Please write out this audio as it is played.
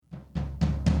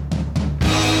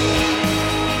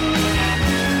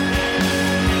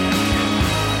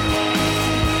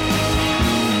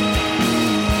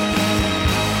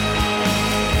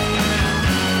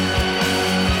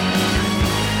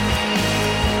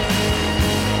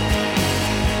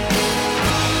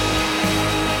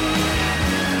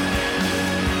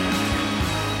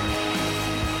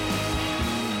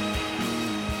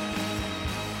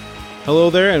Hello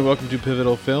there, and welcome to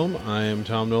Pivotal Film. I am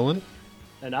Tom Nolan.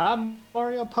 And I'm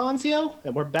Mario Ponzio,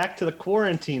 and we're back to the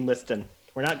quarantine listing.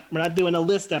 We're not doing a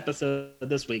list episode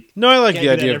this week. No, I like Can't the do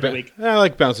that idea every of week. I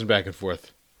like bouncing back and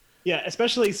forth. Yeah,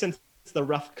 especially since the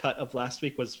rough cut of last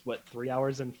week was, 3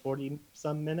 hours and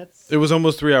 40-some minutes? It was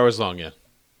almost 3 hours long, yeah.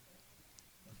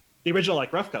 The original,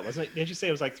 rough cut, wasn't it? Didn't you say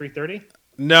it was, 3:30?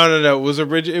 No. It was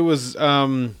It was,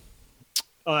 Oh,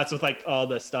 that's with, all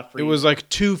the stuff. it was like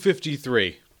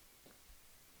 2:53.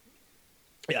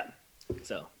 Yeah,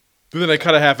 so. But then I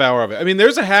cut a half hour of it. I mean,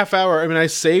 there's a half hour. I mean, I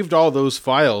saved all those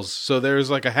files, so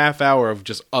there's like a half hour of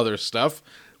just other stuff.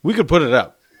 We could put it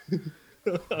up.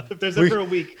 If there's ever a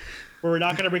week where we're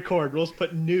not going to record, we'll just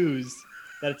put news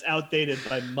that it's outdated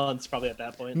by months, probably at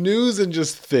that point. News and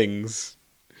just things.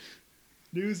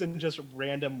 News and just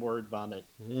random word vomit.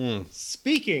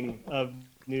 Speaking of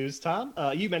news, Tom,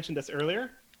 you mentioned this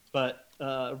earlier, but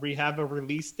we have a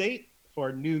release date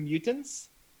for New Mutants.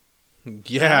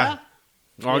 Yeah.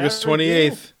 August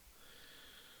 28th.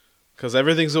 Because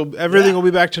everything will be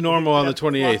back to normal on the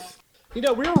 28th. We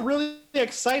were really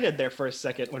excited there for a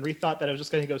second when we thought that it was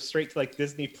just going to go straight to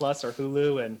Disney Plus or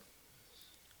Hulu, and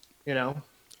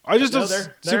I just don't see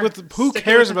who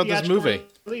cares about this movie.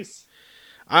 Release.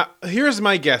 Here's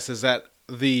my guess: is that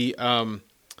the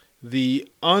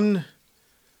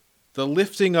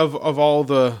lifting of all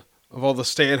the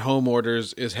stay-at-home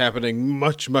orders is happening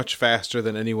much faster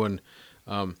than anyone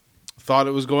thought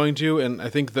it was going to, and I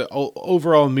think the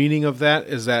overall meaning of that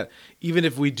is that even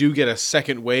if we do get a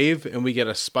second wave and we get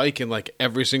a spike in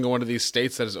every single one of these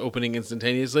states that is opening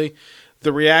instantaneously,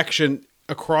 the reaction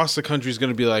across the country is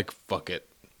going to be like, fuck it,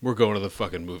 we're going to the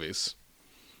fucking movies.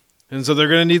 And so they're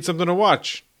going to need something to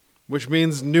watch, which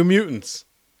means New Mutants.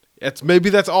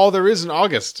 Maybe that's all there is in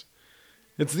August.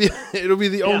 It'll be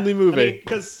the only movie.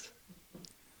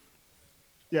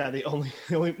 The only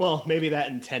well, maybe that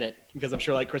and Tenet, because I'm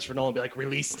sure Christopher Nolan will be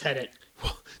release Tenet.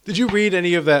 Well, did you read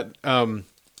any of that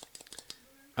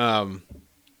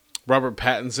Robert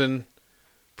Pattinson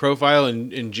profile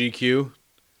in GQ?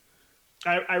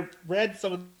 I read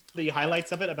some of the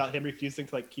highlights of it about him refusing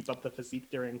to keep up the physique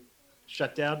during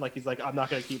shutdown. He's I'm not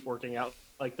going to keep working out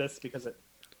like this because it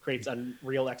creates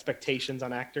unreal expectations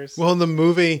on actors. Well, in the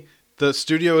movie, the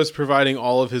studio is providing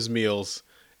all of his meals,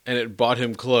 and it bought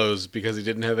him clothes because he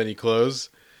didn't have any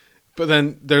clothes. But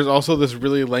then there's also this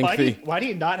really lengthy... Why do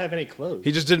you not have any clothes?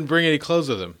 He just didn't bring any clothes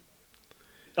with him.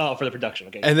 Oh, for the production,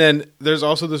 okay. And then there's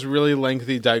also this really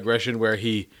lengthy digression where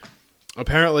he,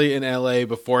 apparently in LA,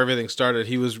 before everything started,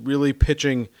 he was really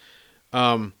pitching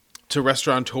to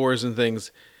restaurateurs and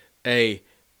things a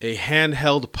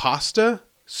handheld pasta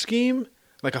scheme,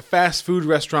 like a fast food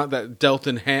restaurant that dealt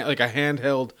in a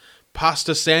handheld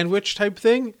pasta sandwich type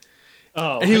thing.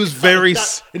 Oh, and he was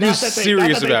serious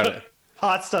about it.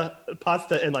 Pasta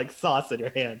and sauce in your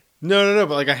hand. No,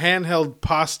 but a handheld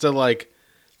pasta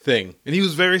thing. And he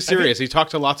was very serious. He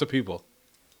talked to lots of people.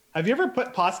 Have you ever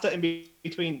put pasta in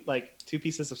between two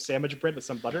pieces of sandwich bread with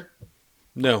some butter?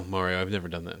 No, Mario, I've never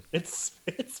done that. It's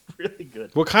really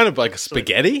good. What kind of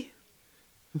spaghetti?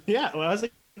 Yeah, when I was a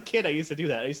kid, I used to do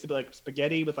that. I used to be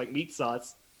spaghetti with meat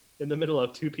sauce in the middle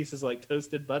of two pieces of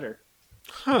toasted butter.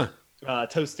 Huh.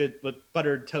 Toasted with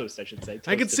buttered toast, I should say.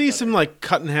 I could see some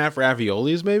cut in half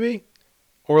raviolis, maybe,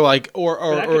 or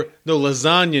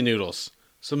lasagna noodles,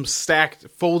 some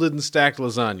folded and stacked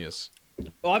lasagnas.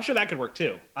 Well, I'm sure that could work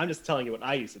too. I'm just telling you what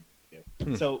I used to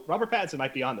do. So Robert Pattinson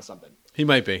might be onto something. He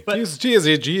might be. But he is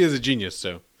a genius.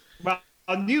 So, well,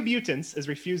 New Mutants is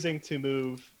refusing to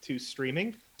move to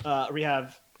streaming. We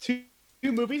have two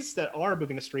movies that are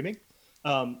moving to streaming.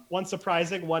 One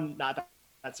surprising, one not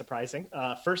that surprising.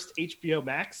 First, HBO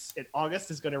Max in August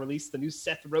is going to release the new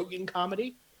Seth Rogen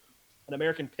comedy, An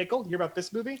American Pickle. You hear about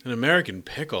this movie? An American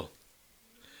Pickle?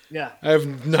 Yeah. I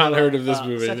have not heard of this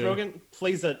movie. Seth Rogen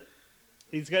plays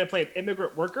he's going to play an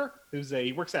immigrant worker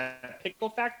he works at a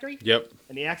pickle factory. Yep.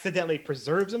 And he accidentally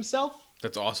preserves himself.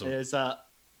 That's awesome. Is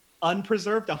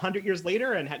unpreserved 100 years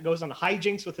later and goes on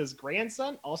hijinks with his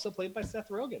grandson, also played by Seth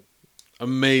Rogen.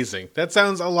 Amazing. That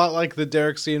sounds a lot like the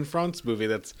Derek Cianfrance movie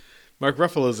that's Mark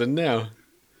Ruffalo's in now.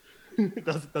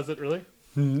 Does it really?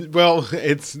 Well,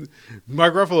 it's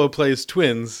Mark Ruffalo plays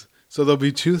twins, so there'll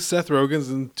be two Seth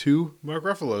Rogens and two Mark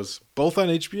Ruffalos, both on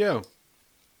HBO.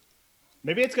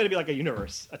 Maybe it's going to be a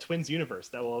twins universe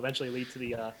that will eventually lead to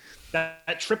the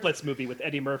that triplets movie with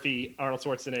Eddie Murphy, Arnold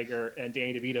Schwarzenegger, and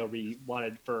Danny DeVito we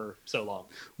wanted for so long.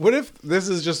 What if this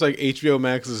is just HBO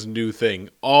Max's new thing?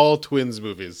 All twins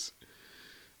movies.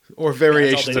 Or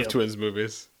variations of twins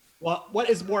movies. Well, what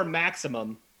is more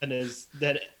maximum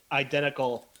than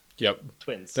identical Yep.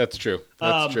 twins? That's true.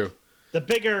 That's true. The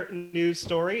bigger news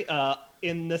story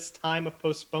in this time of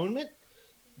postponement,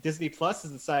 Disney Plus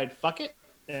has decided fuck it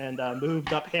and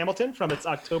moved up Hamilton from its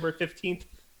October 15th,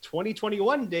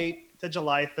 2021 date to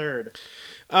July 3rd.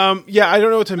 Yeah, I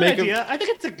don't know what to make of. I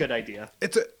think it's a good idea.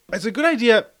 It's a good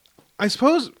idea. I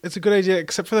suppose it's a good idea,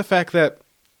 except for the fact that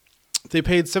they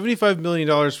paid $75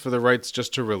 million for the rights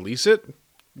just to release it,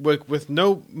 with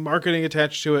no marketing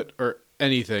attached to it or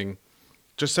anything.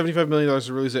 Just $75 million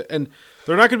to release it, and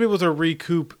they're not going to be able to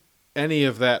recoup any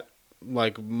of that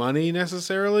money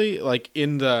necessarily,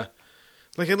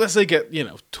 unless they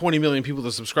get 20 million people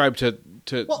to subscribe to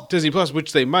Disney Plus,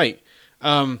 which they might.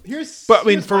 I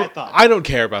don't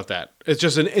care about that. It's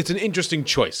just an interesting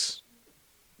choice.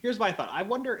 Here's my thought. I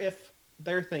wonder if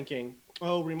they're thinking,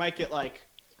 we might get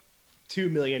 2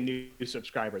 million new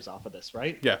subscribers off of this,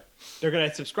 right? Yeah. They're going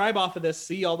to subscribe off of this,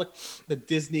 see all the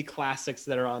Disney classics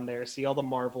that are on there, see all the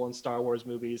Marvel and Star Wars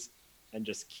movies, and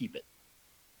just keep it.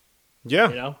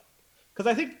 Yeah. Because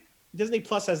I think Disney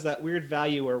Plus has that weird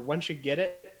value where once you get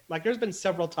it, there's been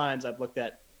several times I've looked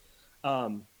at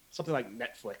something like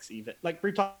Netflix even.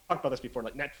 We talked about this before,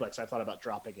 Netflix, I thought about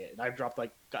dropping it. And I've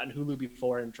gotten Hulu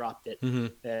before and dropped it.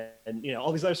 Mm-hmm. And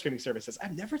all these other streaming services.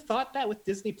 I've never thought that with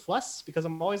Disney Plus because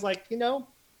I'm always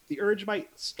the urge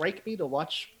might strike me to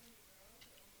watch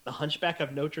The Hunchback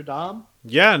of Notre Dame.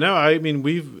 Yeah, no, I mean,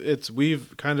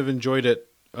 we've kind of enjoyed it.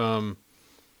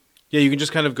 Yeah, you can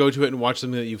just kind of go to it and watch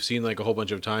something that you've seen a whole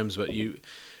bunch of times, but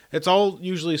it's all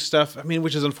usually stuff,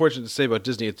 which is unfortunate to say about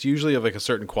Disney. It's usually of a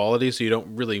certain quality, so you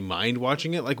don't really mind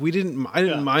watching it. I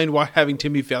didn't mind having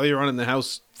Timmy Failure on in the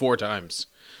house 4 times.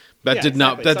 That did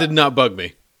not bug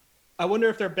me. I wonder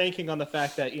if they're banking on the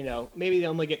fact that, maybe they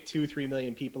only get 2-3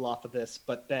 million people off of this,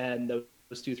 but then those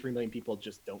 2-3 million people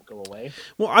just don't go away.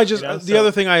 Well,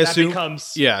 other thing I assume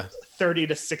becomes 30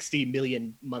 to 60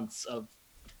 million months of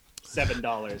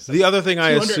 $7. The other thing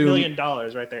I assume, $200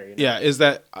 million right there. Yeah, is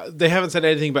that they haven't said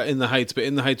anything about In the Heights, but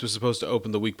In the Heights was supposed to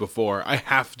open the week before. I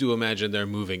have to imagine they're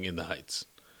moving In the Heights.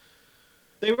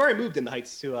 They've already moved In the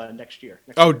Heights to next year.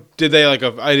 Did they? I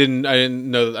didn't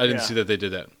know. I didn't see that they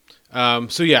did that.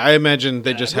 So yeah, I imagine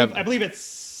they just have. I believe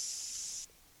it's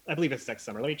next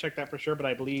summer. Let me check that for sure. But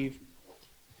I believe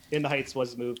In the Heights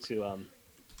was moved to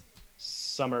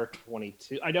summer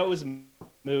 22. I know it was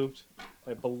moved.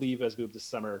 I believe it was moved to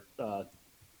summer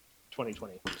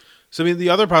 2020. So the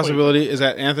other possibility is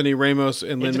that Anthony Ramos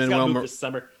and Lin-Manuel Miranda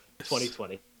summer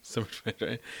 2020.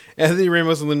 Anthony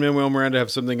Ramos and Lin-Manuel Miranda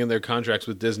have something in their contracts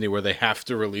with Disney where they have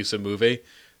to release a movie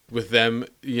with them,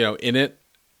 in it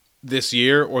this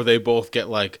year, or they both get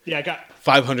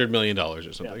 $500 million or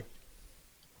something. Yeah.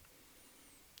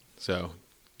 So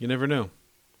you never know.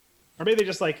 Or maybe they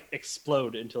just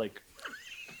explode into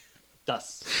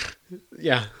dust.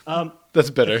 Yeah, that's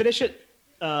better. To finish it.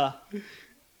 Well,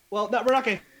 no, we're not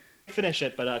going to finish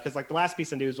it, but because the last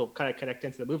piece of news will kind of connect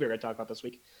into the movie we're going to talk about this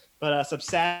week. But some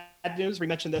sad news. We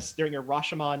mentioned this during your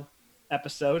Rashomon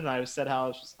episode, and I said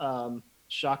how I was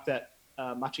shocked that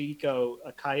Machiko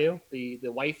Kayu, the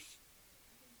wife,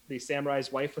 the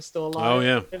samurai's wife, was still alive. Oh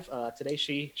yeah. Today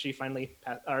she finally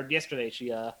yesterday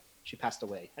she passed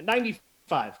away at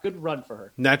 95. Good run for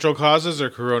her. Natural causes or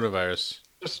coronavirus?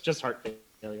 Just heart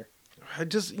failure.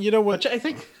 You know what? Which I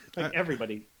think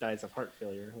everybody dies of heart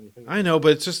failure. I know,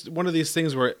 but it's just one of these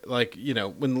things where,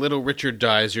 when little Richard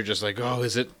dies, you're just oh,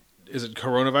 is it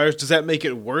coronavirus? Does that make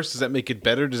it worse? Does that make it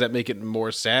better? Does that make it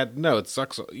more sad? No, it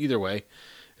sucks either way.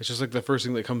 It's just the first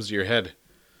thing that comes to your head.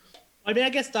 I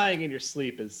guess dying in your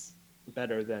sleep is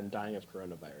better than dying of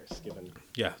coronavirus, given...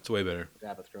 Yeah, it's way better.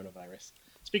 ...that with coronavirus.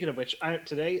 Speaking of which,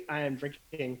 today I am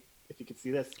drinking, if you can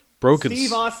see this,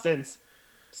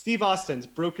 Steve Austin's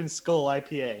Broken Skull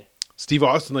IPA. Steve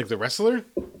Austin, the wrestler?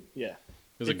 Yeah.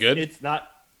 Is it good? It's not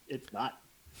good.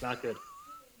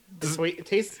 It's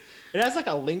sweet. It has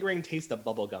a lingering taste of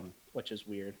bubblegum, which is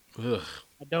weird. Ugh.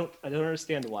 I don't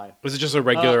understand why. Was it just a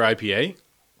regular IPA?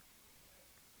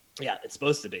 Yeah, it's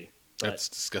supposed to be. That's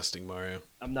disgusting, Mario.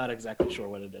 I'm not exactly sure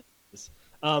what it is.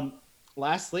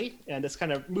 Lastly, and this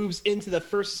kind of moves into the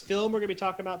first film we're going to be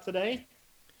talking about today,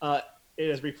 it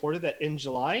is reported that in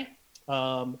July,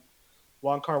 Wong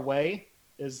Kar-wai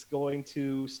is going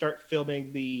to start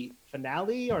filming the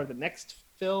finale or the next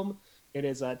film. It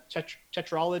is a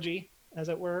tetralogy, as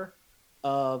it were,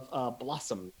 of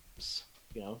Blossoms.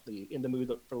 The In the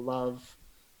Mood for Love,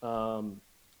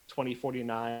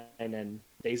 2049, and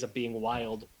Days of Being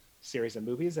Wild series of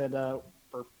movies, and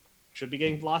should be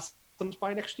getting Blossoms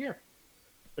by next year.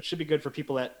 Which should be good for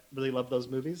people that really love those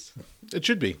movies. It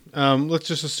should be. Let's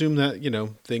just assume that,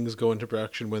 things go into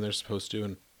production when they're supposed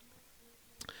to.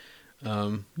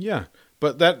 And yeah.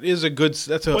 But that is a good.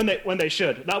 That's a when they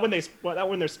should, not when they're supposed.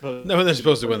 no, when they're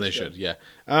supposed to. When they should, yeah.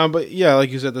 But yeah, like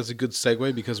you said, that's a good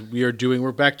segue because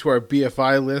we're back to our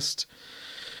BFI list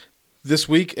this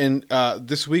week, and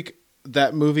this week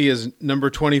that movie is number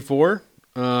 24.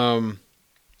 I don't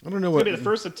know what. It's gonna be the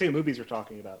first of two movies we're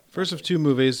talking about. First of two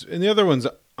movies, and the other one's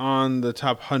on the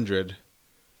top 100.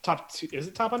 Top two, is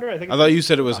it top 100? I thought you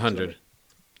said it was 100.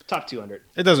 Top 200.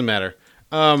 It doesn't matter.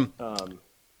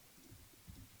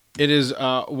 It is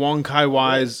Wong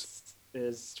Kar-wai's.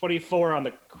 Is 24 on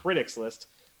the critics list.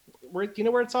 Do you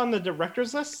know where it's on the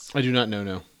director's list? I do not know.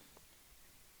 No.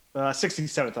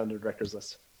 67th on the director's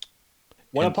list.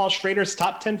 One of Paul Schrader's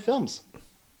top 10 films.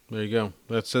 There you go.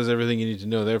 That says everything you need to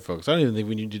know there, folks. I don't even think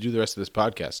we need to do the rest of this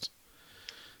podcast.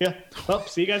 Yeah. Well,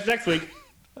 see you guys next week.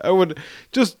 I would,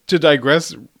 just to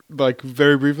digress, like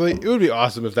very briefly, it would be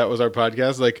awesome if that was our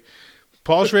podcast. Like,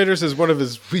 Paul Schrader says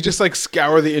we just like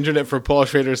scour the internet for Paul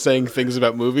Schrader saying things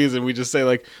about movies, and we just say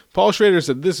like, Paul Schrader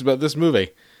said this about this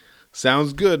movie.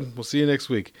 Sounds good. We'll see you next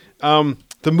week. The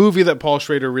movie that Paul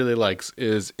Schrader really likes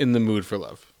is In the Mood for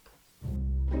Love.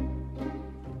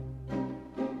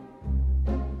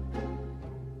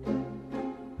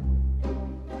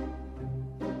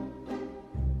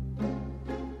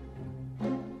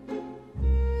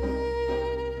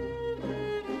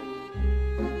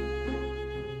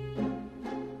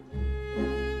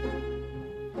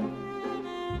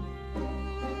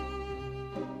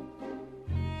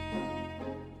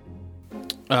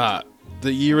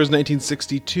 The year is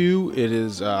 1962. It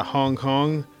is Hong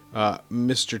Kong.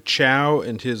 Mr. Chow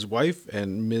and his wife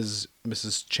and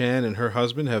Mrs. Chan and her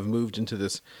husband have moved into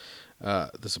this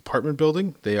apartment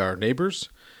building. They are neighbors,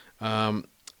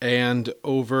 and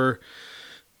over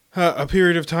a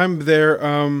period of time, their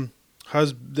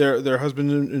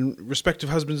husband and respective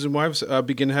husbands and wives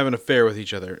begin to have an affair with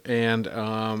each other, and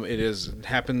it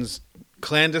happens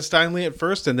clandestinely at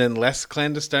first, and then less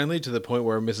clandestinely to the point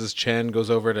where Mrs. Chen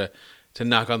goes over to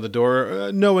knock on the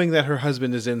door, knowing that her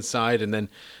husband is inside, and then,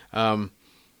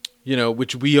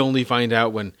 which we only find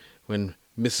out when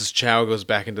Mrs. Chow goes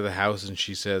back into the house and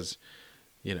she says,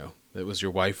 that was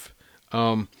your wife.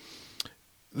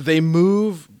 They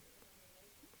move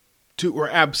to or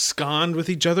abscond with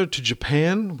each other to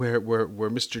Japan, where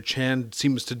Mr. Chan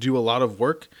seems to do a lot of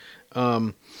work.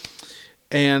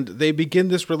 And they begin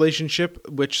this relationship,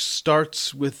 which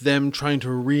starts with them trying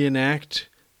to reenact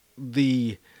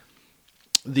the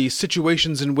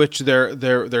situations in which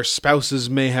their spouses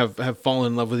may have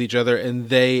fallen in love with each other, and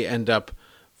they end up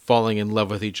falling in love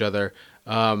with each other.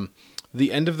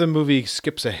 The end of the movie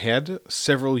skips ahead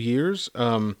several years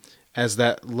as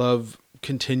that love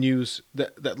continues.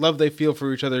 That love they feel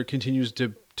for each other continues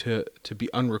to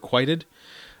be unrequited,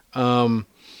 and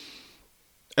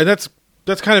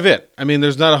that's kind of it. I mean,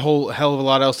 there's not a whole hell of a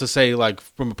lot else to say, like,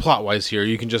 from a plot-wise here.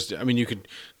 You can just,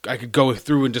 I could go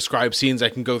through and describe scenes. I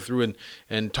can go through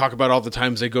and talk about all the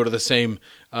times they go to the same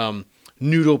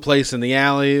noodle place in the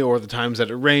alley, or the times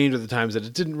that it rained, or the times that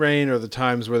it didn't rain, or the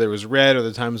times where there was red, or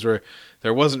the times where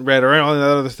there wasn't red, or all the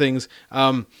other things.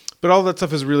 But all that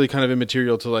stuff is really kind of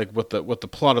immaterial to like what the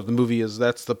plot of the movie is.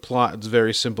 That's the plot. It's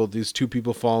very simple. These two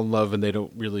people fall in love, and they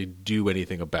don't really do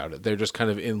anything about it. They're just kind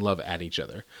of in love at each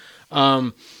other.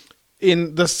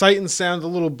 In the Sight and Sound, the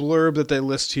little blurb that they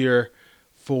list here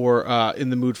for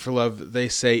In the Mood for Love, they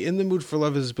say, In the Mood for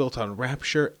Love is built on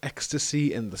rapture,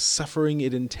 ecstasy, and the suffering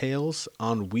it entails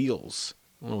on wheels.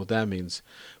 I don't know what that means.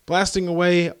 Blasting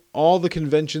away all the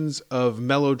conventions of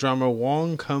melodrama,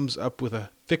 Wong comes up with a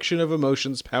fiction of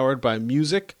emotions powered by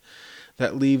music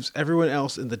that leaves everyone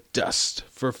else in the dust.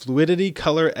 For fluidity,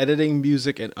 color, editing,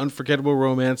 music, and unforgettable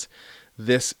romance,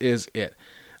 this is it.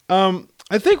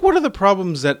 I think one of the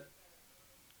problems that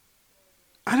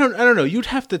I don't know. You'd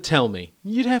have to tell me.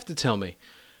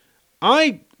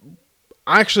 I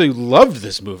actually loved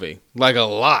this movie, like, a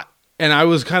lot, and I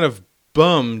was kind of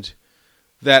bummed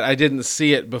that I didn't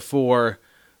see it before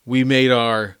we made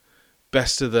our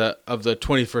best of the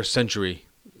 21st century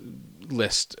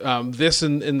list. This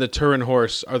and The Turin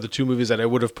Horse are the two movies that I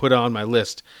would have put on my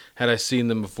list had I seen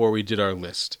them before we did our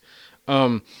list.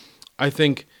 I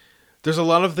think there's a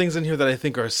lot of things in here that I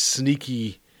think are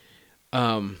sneaky.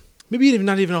 Maybe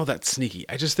not even all that sneaky.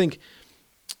 I just think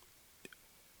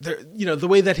the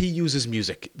way that he uses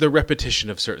music, the repetition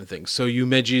of certain things. So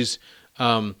Yumeji's,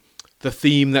 the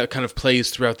theme that kind of plays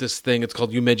throughout this thing, it's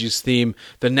called Yumeji's theme.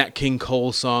 The Nat King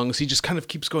Cole songs, he just kind of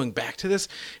keeps going back to this.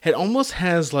 It almost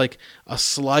has like a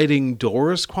sliding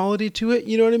doors quality to it.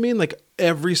 You know what I mean? Like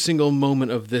every single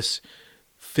moment of this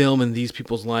film and these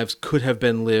people's lives could have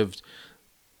been lived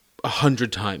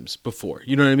 100 times before.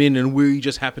 You know what I mean? And we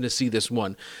just happen to see this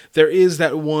one. There is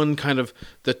that one kind of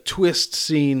the twist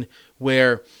scene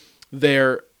where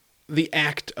the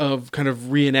act of kind of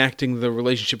reenacting the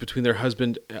relationship between their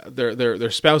husband, their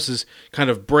spouses, kind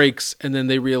of breaks, and then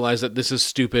they realize that this is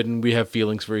stupid and we have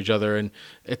feelings for each other, and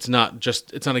it's not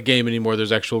a game anymore.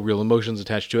 There's actual real emotions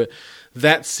attached to it.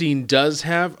 That scene does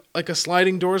have like a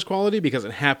sliding doors quality because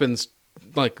it happens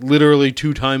like literally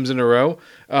 2 times in a row,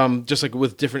 just like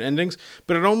with different endings.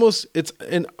 But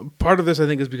and part of this I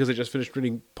think is because I just finished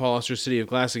reading Paul Auster's City of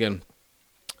Glass again.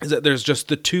 Is that there's just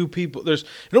the 2 people. It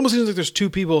almost seems like there's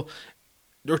 2 people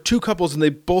or 2 couples, and they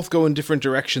both go in different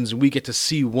directions, and we get to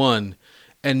see one,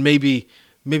 and maybe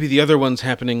the other one's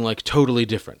happening like totally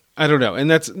different. I don't know, and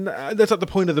that's not the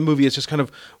point of the movie. It's just kind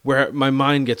of where my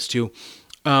mind gets to.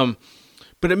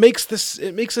 But it makes this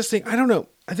thing. I don't know.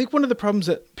 I think one of the problems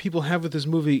that people have with this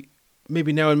movie,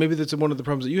 maybe now, and maybe that's one of the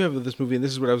problems that you have with this movie, and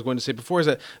this is what I was going to say before, is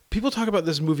that people talk about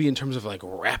this movie in terms of like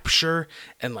rapture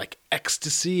and like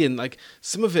ecstasy, and like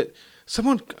some of it,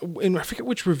 someone, and I forget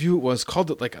which review it was, called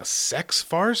it like a sex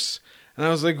farce. And I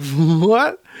was like,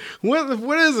 what?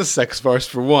 What is a sex farce,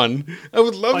 for one? I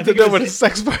would love to know what a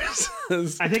sex farce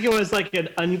is. I think it was like an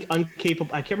uncapable...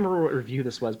 I can't remember what review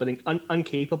this was, but in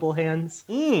uncapable hands,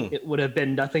 it would have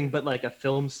been nothing but like a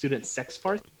film student sex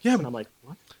farce. Yeah. And I'm like,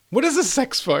 what? What is a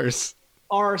sex farce?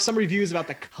 Are some reviews about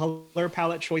the color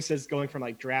palette choices going from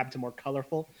like drab to more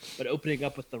colorful, but opening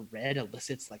up with the red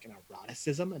elicits like an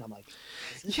eroticism, and I'm like,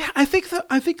 yeah, I think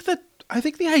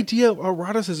the idea of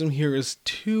eroticism here is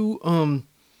too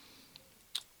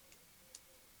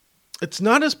it's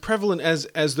not as prevalent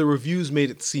as the reviews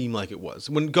made it seem like it was.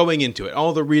 When going into it,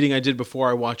 all the reading I did before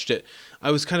I watched it,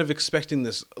 I was kind of expecting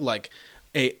this like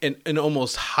an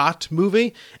almost hot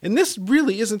movie, and this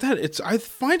really isn't that. I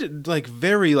find it like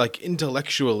very like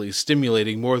intellectually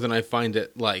stimulating more than I find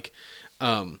it like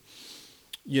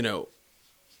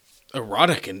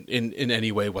erotic in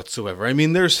any way whatsoever. I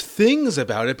mean, there's things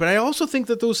about it, but I also think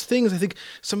that those things, I think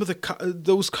some of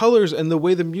those colors and the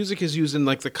way the music is used and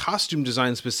like the costume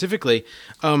design specifically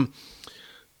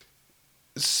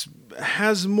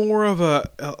has more of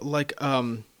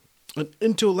an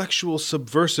intellectual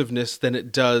subversiveness than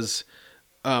it does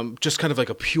just kind of like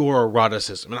a pure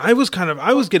eroticism. And I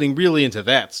was getting really into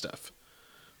that stuff.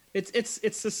 It's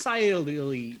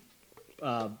societally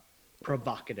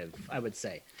provocative, I would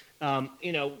say.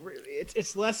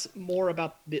 It's less more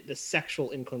about the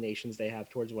sexual inclinations they have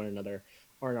towards one another,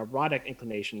 or an erotic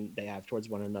inclination they have towards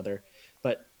one another,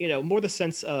 but more the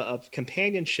sense of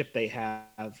companionship they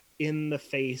have in the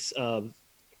face of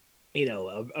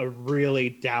a really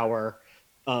dour,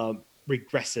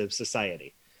 regressive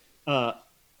society,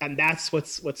 and that's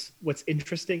what's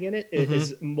interesting in it. Mm-hmm.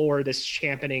 Is more this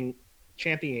championing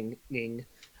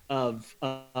of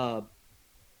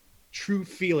true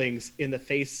feelings in the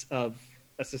face of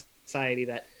a society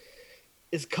that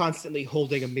is constantly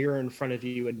holding a mirror in front of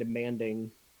you and demanding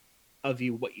of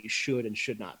you what you should and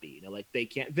should not be. Like they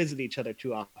can't visit each other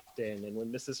too often, and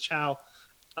when Mrs.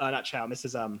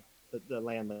 The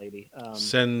landlady,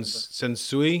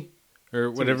 Sensui, or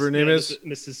whatever her name is,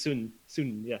 Mrs.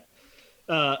 Sun, yeah,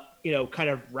 kind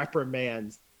of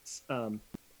reprimands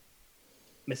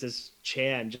Mrs.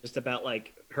 Chan just about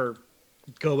like her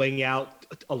going out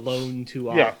alone too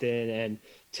often and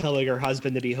telling her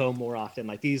husband to be home more often.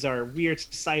 Like these are weird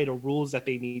societal rules that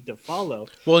they need to follow.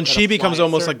 Well, and she becomes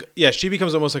almost like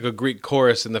a Greek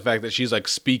chorus in the fact that she's like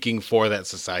speaking for that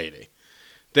society.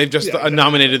 They've just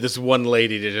nominated this one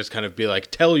lady to just kind of be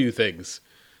like, tell you things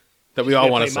that we all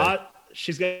want to say.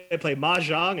 She's going to play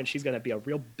Mahjong, and she's going to be a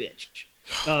real bitch.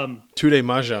 2-day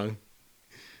Mahjong.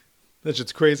 That's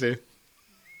just crazy. I'm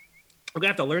going to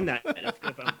have to learn that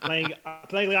if I'm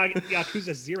playing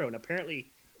Yakuza 0, and apparently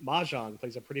Mahjong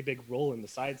plays a pretty big role in the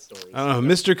side stories. I don't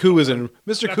know. Mr. Koo is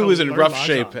in rough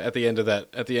shape at the end of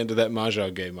that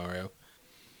Mahjong game, Mario.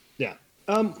 Yeah.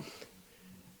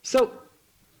 So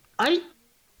I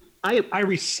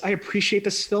appreciate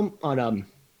this film on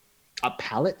a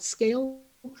palette scale,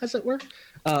 as it were.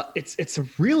 It's a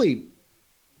really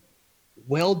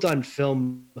well done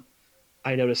film.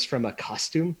 I noticed from a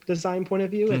costume design point of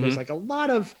view, and there's like a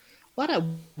lot of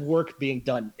work being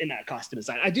done in that costume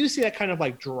design. I do see that kind of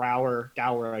like dour,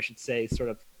 I should say, sort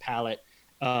of palette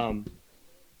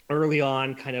early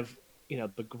on. Kind of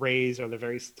the grays or the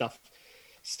very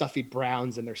stuffy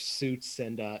browns in their suits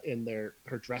and in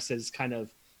her dresses, kind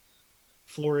of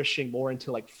flourishing more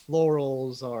into like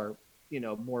florals or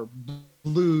more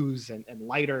blues and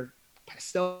lighter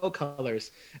pastel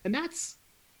colors, and that's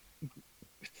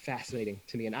fascinating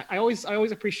to me. And I always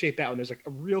appreciate that when there's like a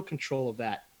real control of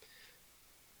that.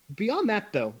 Beyond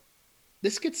that, though,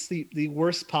 this gets the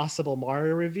worst possible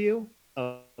Mario review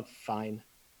of fine.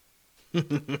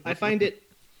 I find it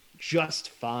just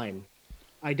fine.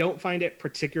 I don't find it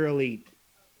particularly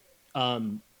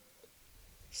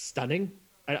stunning.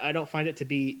 I don't find it to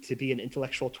be an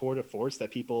intellectual tour de force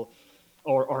that people,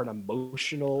 or an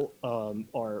emotional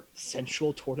or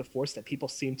sensual tour de force that people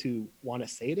seem to want to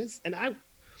say it is. And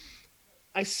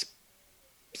I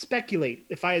speculate,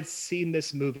 if I had seen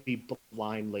this movie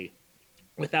blindly,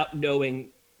 without knowing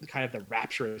kind of the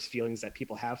rapturous feelings that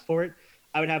people have for it,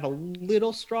 I would have a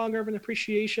little stronger of an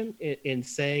appreciation in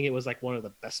saying it was like one of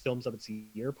the best films of its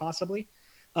year, possibly.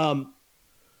 I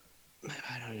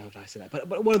don't know if I say that,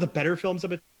 but one of the better films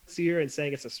of its year, and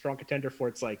saying it's a strong contender for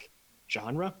its like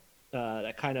genre.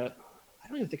 That kind of, I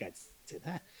don't even think I'd say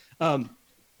that.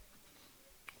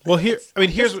 Well, here's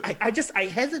I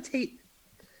hesitate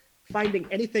finding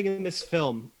anything in this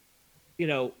film,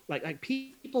 like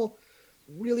people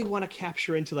really want to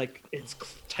capture into like its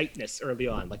tightness early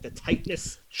on, like the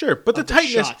tightness. Sure, but the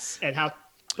tightness shots and how,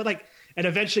 but like, and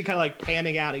eventually kind of like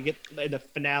panning out and get in the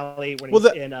finale when he's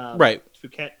in right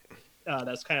Phuket.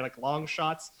 That's kind of like long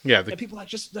shots. Yeah, and people are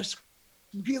just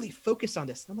really focus on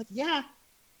this. And I'm like, yeah,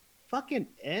 fucking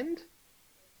end.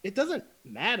 It doesn't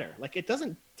matter. Like, it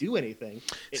doesn't do anything.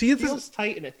 It feels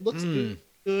tight and it looks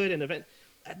good and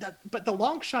but the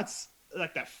long shots,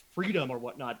 like that freedom or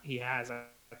whatnot he has at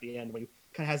the end when he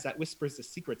kind of has that whispers the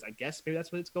secrets, I guess maybe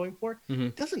that's what it's going for.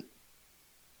 It doesn't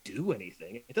do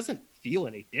anything. It doesn't feel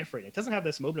any different. It doesn't have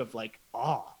this moment of like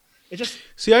awe. It just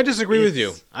I disagree with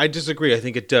you. I disagree. I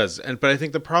think it does, but I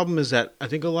think the problem is that I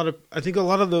think a lot of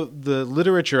the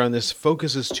literature on this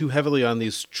focuses too heavily on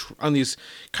these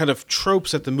kind of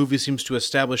tropes that the movie seems to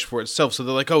establish for itself. So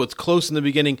they're like, oh, it's close in the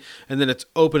beginning and then it's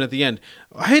open at the end.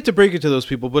 I hate to break it to those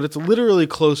people, but it's literally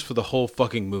close for the whole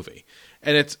fucking movie,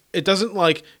 and it doesn't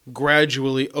like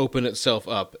gradually open itself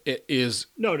up. It is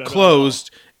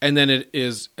closed and then it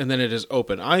is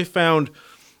open. I found.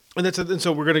 And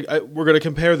so we're gonna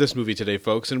compare this movie today,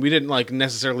 folks, and we didn't like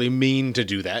necessarily mean to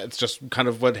do that. It's just kind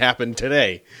of what happened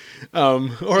today, it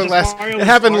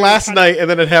happened last night, and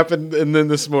then it happened, and then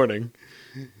this morning.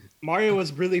 Mario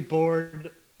was really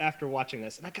bored after watching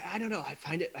this, and I don't know. I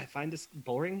find this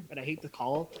boring, and I hate to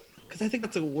call, because I think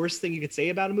that's the worst thing you could say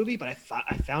about a movie. But I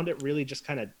found it really just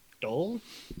kind of dull.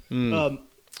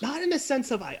 Not in the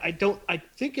sense of I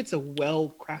think it's a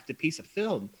well crafted piece of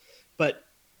film, but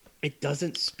it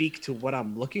doesn't speak to what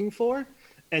I'm looking for.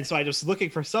 And so I was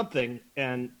looking for something,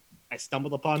 and I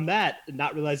stumbled upon that,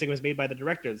 not realizing it was made by the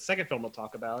director of the second film we'll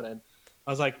talk about. And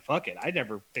I was like, fuck it. I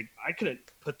never think I couldn't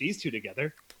put these two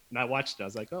together. And I watched it. I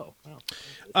was like, oh, wow.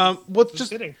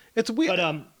 It's weird.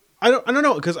 But, I don't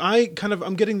know, because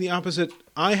I'm getting the opposite.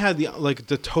 I had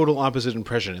the total opposite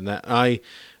impression in that I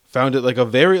found it like a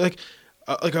very, that's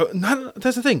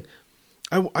the thing.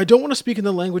 I don't want to speak in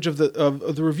the language of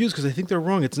the reviews because I think they're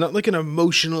wrong. It's not like an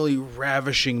emotionally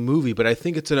ravishing movie, but I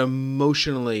think it's an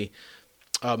emotionally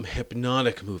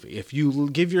hypnotic movie. If you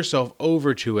give yourself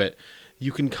over to it,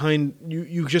 you can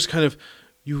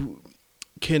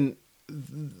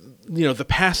the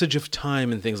passage of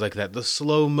time and things like that. The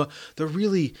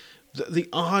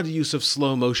odd use of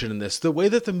slow motion in this, the way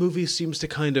that the movie seems to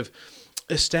kind of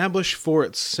establish for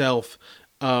itself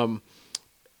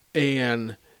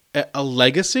a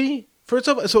legacy for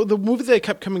itself. So the movie that I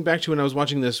kept coming back to when I was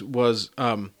watching this was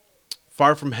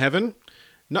Far From Heaven.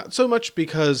 Not so much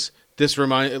because it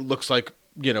looks like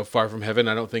Far From Heaven.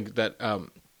 I don't think that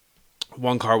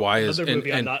Wong Kar-wai is another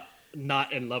movie I'm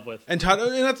not in love with. And Todd,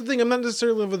 and that's the thing. I'm not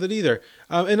necessarily in love with it either.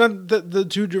 And not that the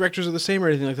two directors are the same or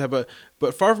anything like that.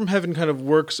 But Far From Heaven kind of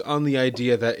works on the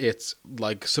idea that it's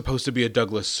like supposed to be a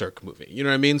Douglas Sirk movie. You know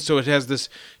what I mean? So it has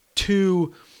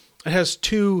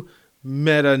two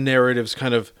meta narratives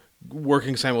kind of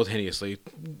working simultaneously.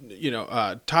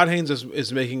 Todd Haynes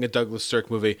is making a Douglas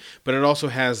Sirk movie, but it also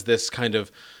has this kind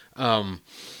of the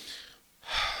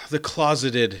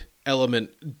closeted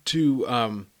element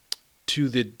to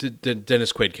the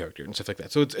Dennis Quaid character and stuff like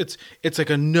that. So it's like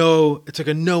a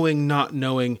knowing, not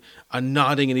knowing, a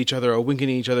nodding at each other, a winking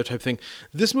at each other type thing.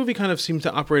 This movie kind of seems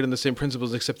to operate on the same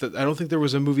principles, except that I don't think there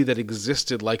was a movie that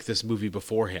existed like this movie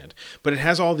beforehand. But it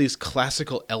has all these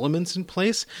classical elements in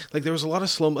place. Like there was a lot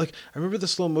of I remember the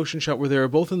slow motion shot where they were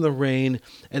both in the rain,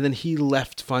 and then he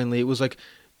left finally. It was like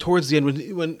towards the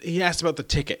end when he asked about the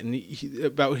ticket and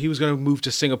he was going to move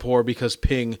to Singapore because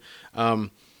Ping.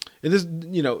 And this,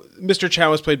 Mr.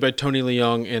 Chow is played by Tony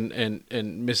Leung, and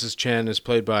Mrs. Chan is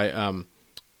played by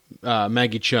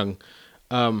Maggie Cheung,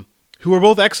 who are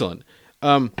both excellent.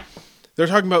 They're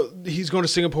talking about he's going to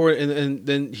Singapore, and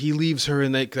then he leaves her,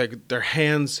 and their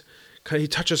hands. He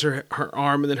touches her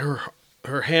arm, and then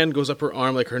her hand goes up her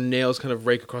arm, like her nails kind of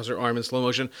rake across her arm in slow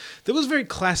motion. That was very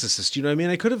classicist, you know what I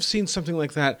mean? I could have seen something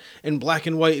like that in black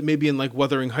and white, maybe in like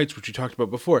Wuthering Heights, which we talked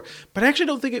about before. But I actually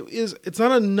don't think it's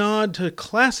not a nod to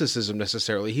classicism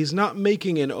necessarily. He's not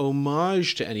making an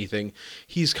homage to anything.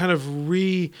 He's kind of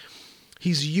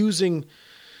he's using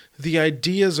the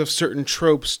ideas of certain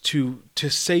tropes to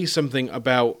say something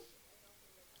about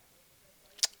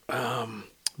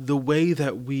the way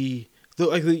that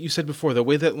like you said before, the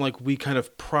way that like we kind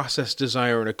of process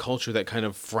desire in a culture that kind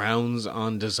of frowns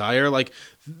on desire. Like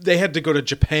they had to go to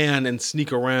Japan and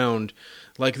sneak around.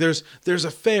 Like there's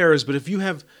affairs, but if you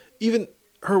have even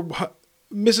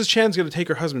Mrs. Chan's going to take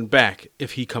her husband back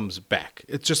if he comes back.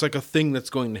 It's just like a thing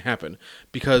that's going to happen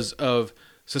because of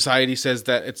society says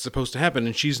that it's supposed to happen,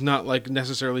 and she's not like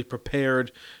necessarily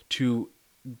prepared to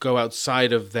go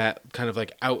outside of that kind of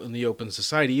like out in the open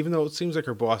society, even though it seems like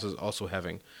her boss is also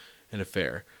having an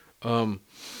affair. So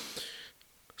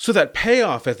that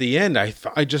payoff at the end,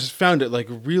 I just found it like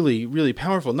really, really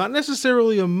powerful. Not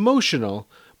necessarily emotional,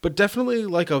 but definitely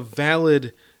like a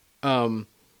valid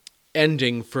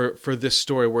ending for this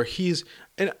story where he's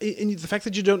and the fact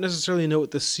that you don't necessarily know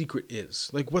what the secret is.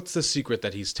 Like, what's the secret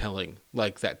that he's telling,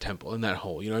 like, that temple in that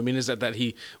hole? You know what I mean? Is that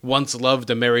he once loved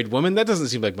a married woman? That doesn't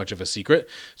seem like much of a secret.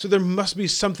 So there must be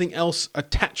something else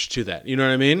attached to that. You know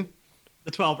what I mean?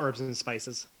 The 12 herbs and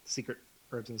spices. Secret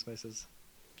herbs and spices.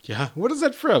 Yeah. What is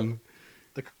that from?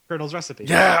 The Colonel's Recipe.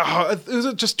 Yeah. Was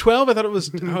it just 12? I thought it was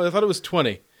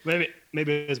 20. Maybe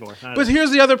it is more. But here's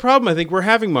the other problem I think we're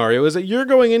having, Mario, is that you're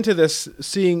going into this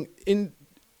seeing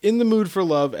in the Mood for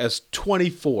Love as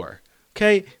 24.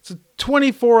 Okay? It's a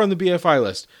 24 on the BFI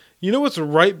list. You know what's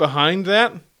right behind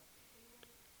that?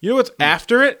 You know what's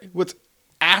after it? What's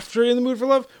after In the Mood for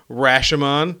Love?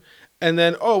 Rashomon. And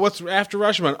then, what's after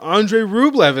Rashomon? Andrei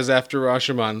Rublev is after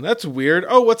Rashomon. That's weird.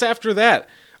 Oh, what's after that?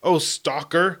 Oh,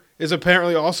 Stalker is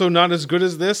apparently also not as good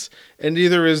as this. And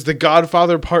neither is The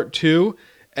Godfather Part 2.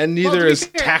 And neither is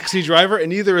Taxi Driver. And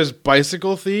neither is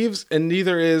Bicycle Thieves. And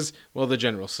neither is, The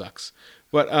General sucks.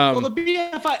 But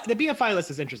the BFI list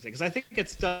is interesting because I think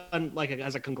it's done like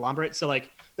as a conglomerate. So like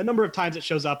the number of times it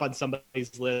shows up on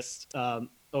somebody's list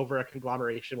over a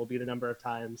conglomeration will be the number of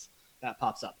times that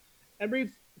pops up. And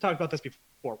we've talked about this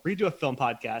before. We do a film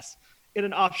podcast. In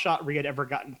an offshot, we had ever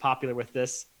gotten popular with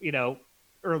this,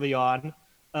 early on,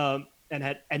 and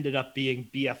had ended up being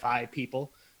BFI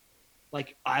people.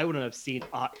 Like I wouldn't have seen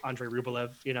Andrei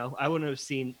Rublev. I wouldn't have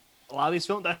seen a lot of these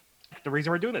films. The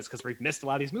reason we're doing this because we've missed a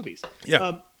lot of these movies.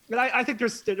 Yeah. And I think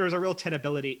there's a real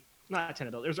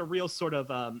there's a real sort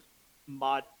of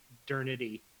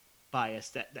modernity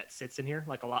bias that sits in here.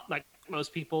 Like like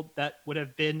most people that would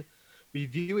have been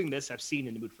reviewing this have seen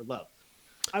In the Mood for Love.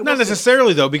 Not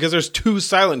necessarily though, because there's 2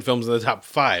 silent films in the top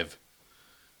 5.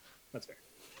 That's fair.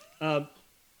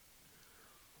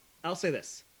 I'll say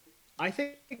this. I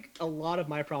think a lot of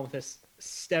my problem with this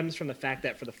stems from the fact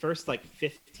that for the first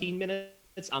 15 minutes,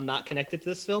 I'm not connected to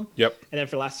this film. Yep. And then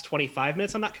for the last 25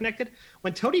 minutes, I'm not connected.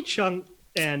 When Tony Chung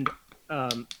and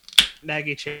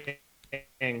Maggie Chen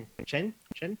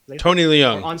Tony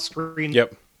Leung are on screen.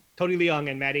 Yep. Tony Leung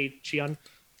and Maddie Cheung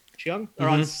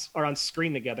are on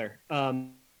screen together.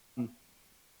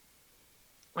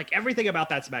 Everything about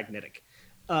that's magnetic.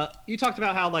 You talked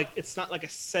about how it's not like a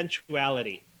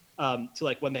sensuality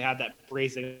to when they have that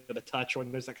brazen of the touch, or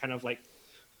when there's that kind of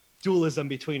dualism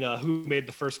between who made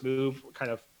the first move kind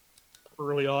of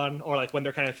early on, or when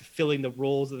they're kind of fulfilling the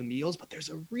roles of the meals. But there's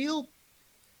a real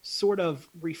sort of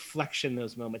reflection in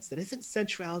those moments that isn't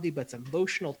sensuality, but it's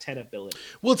emotional tenability.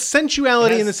 Well, it's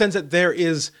sensuality in the sense that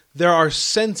there are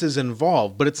senses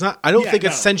involved, but it's not. I don't think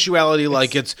it's sensuality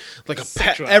it's like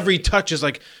every touch is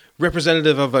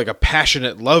representative of a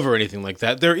passionate love or anything like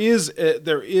that. There is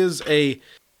a.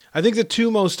 I think the 2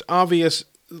 most obvious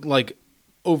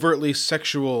overtly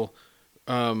sexual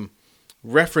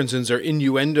references or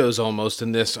innuendos almost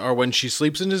in this are when she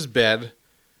sleeps in his bed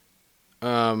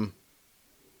for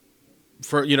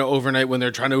overnight when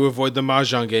they're trying to avoid the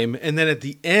mahjong game, and then at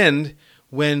the end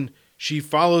when she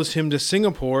follows him to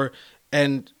Singapore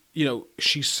and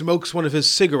she smokes one of his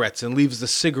cigarettes and leaves the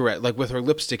cigarette with her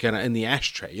lipstick in the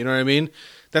ashtray. You know what I mean?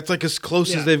 That's as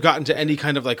close as they've gotten to any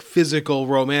kind of physical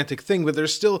romantic thing, but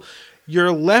there's still,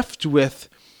 you're left with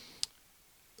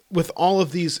all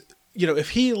of these, if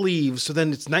he leaves, so then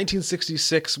it's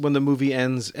 1966 when the movie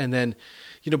ends, and then,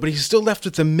 but he's still left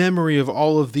with the memory of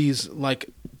all of these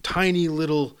tiny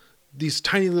little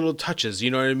touches,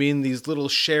 you know what I mean? These little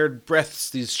shared breaths,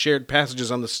 these shared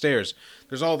passages on the stairs.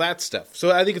 There's all that stuff.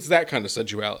 So I think it's that kind of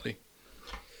sensuality.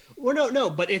 Well, no,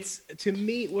 but it's, to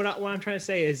me, what I'm trying to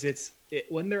say is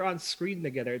when they're on screen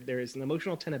together, there is an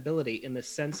emotional tenability in the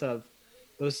sense of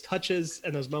those touches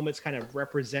and those moments kind of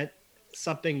represent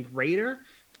something greater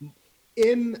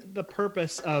in the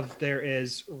purpose of there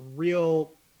is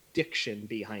real diction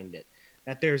behind it,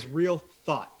 that there's real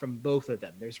thought from both of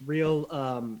them. There's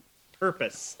real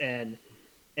purpose and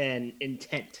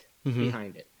intent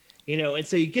behind it, and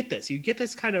so you get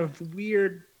this kind of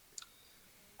weird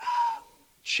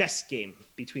chess game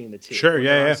between the two. Sure,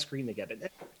 yeah. On screen together,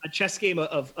 a chess game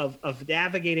of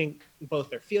navigating both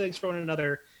their feelings for one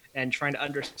another and trying to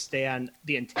understand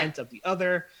the intent of the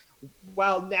other,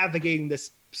 while navigating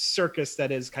this circus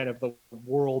that is kind of the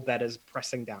world that is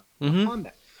pressing down on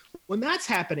them. When that's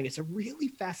happening, it's a really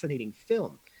fascinating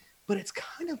film, but it's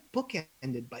kind of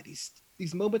bookended by these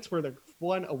moments where they're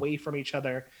one away from each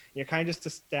other. And you're kind of just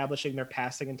establishing their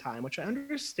passing in time, which I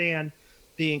understand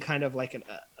being kind of like an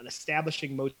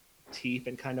establishing motif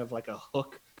and kind of like a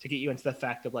hook to get you into the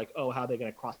fact of like, oh, how are they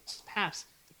going to cross paths?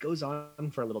 It goes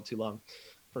on for a little too long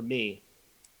for me.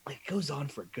 Like, it goes on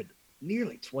for a good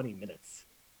nearly 20 minutes.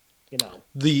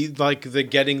 The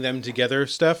getting them together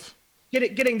stuff.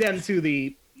 Getting them to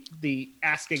the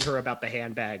asking her about the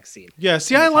handbag scene. Yeah,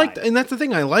 see, I liked, and that's the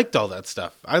thing. I liked all that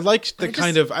stuff. I liked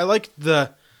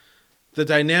the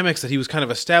dynamics that he was kind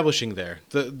of establishing there.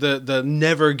 The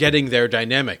never getting there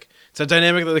dynamic. It's a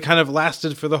dynamic that kind of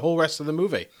lasted for the whole rest of the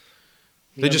movie.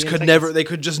 They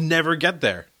could just never get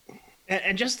there.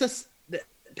 And just this,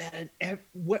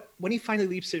 when he finally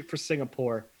leaves it for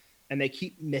Singapore, and they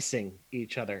keep missing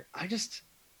each other, I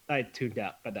tuned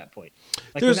out at that point.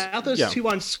 Like, without those two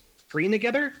on screen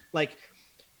together, like,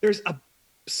 there's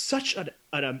such an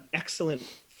excellent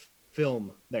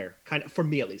film there, kind of, for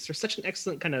me at least. There's such an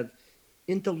excellent kind of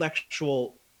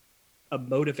intellectual,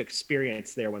 emotive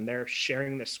experience there when they're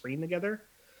sharing the screen together.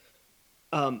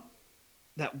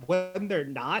 That when they're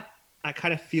not, I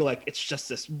kind of feel like it's just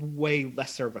this way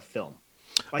lesser of a film.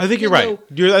 Like, I think you're right.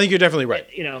 I think you're definitely right.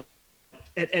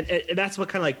 And that's what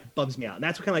kind of like bums me out. And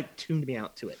that's what kind of like tuned me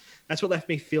out to it. That's what left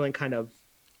me feeling kind of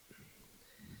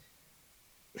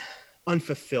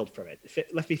unfulfilled from it.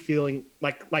 It left me feeling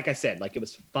like I said, like it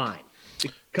was fine,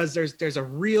 because there's a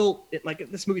real, like,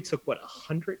 this movie took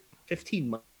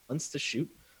 115 months to shoot.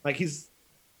 Like,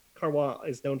 Kar-wai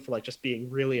is known for like just being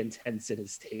really intense in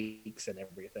his takes and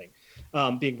everything,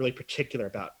 being really particular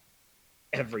about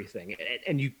everything,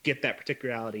 and you get that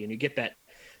particularity, and you get that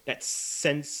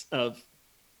sense of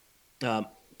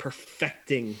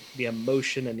perfecting the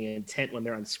emotion and the intent when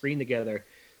they're on screen together.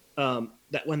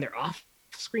 That when they're off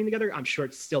screen together, I'm sure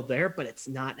it's still there, but it's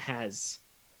not as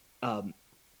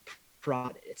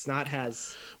it's not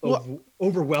as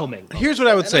overwhelming. Here's what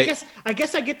I would say. I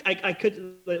guess I could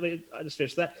I just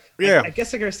finish that. Yeah. I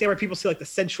guess I can understand where people see like the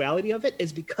sensuality of it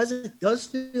is because it does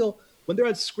feel, when they're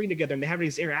on screen together and they have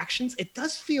these interactions, it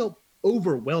does feel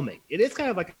overwhelming. It is kind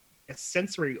of like a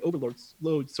sensory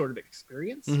overload sort of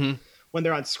experience when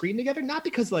they're on screen together. Not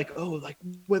because like, oh, like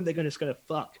when they're just gonna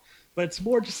fuck, but it's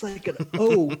more just like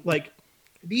like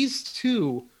these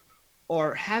two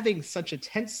are having such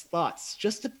intense thoughts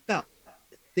just about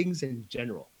things in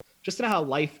general, just about how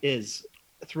life is,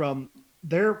 from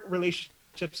their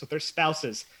relationships with their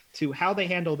spouses to how they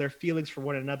handle their feelings for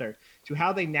one another to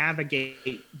how they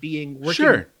navigate being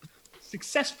working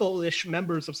successful-ish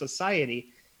members of society.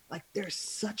 Like, there's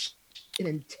such an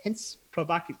intense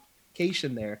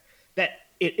provocation there that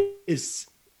it is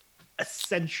a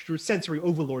sensory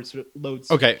overload sort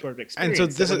of experience. And so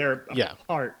this when they're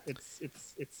apart, it's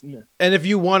and if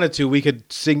you wanted to, we could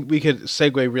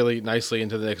segue really nicely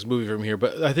into the next movie from here.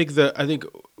 But I think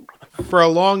for a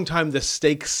long time the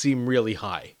stakes seem really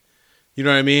high. You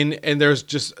know what I mean? And there's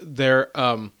just there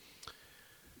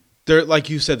like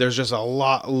you said, there's just a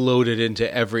lot loaded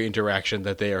into every interaction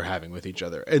that they are having with each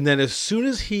other. And then as soon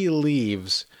as he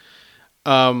leaves,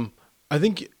 I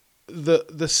think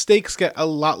the stakes get a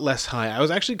lot less high. I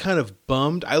was actually kind of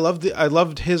bummed. I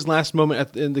loved his last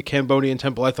moment in the Cambodian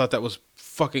temple. I thought that was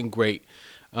fucking great.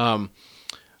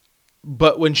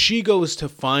 But when she goes to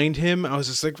find him, I was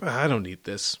just like, I don't need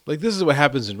this. Like, this is what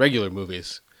happens in regular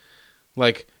movies.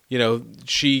 Like,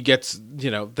 she gets,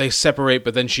 they separate,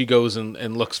 but then she goes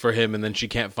and looks for him, and then she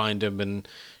can't find him, and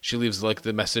she leaves like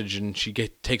the message, and she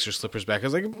takes her slippers back. I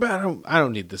was like, I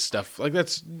don't need this stuff. Like,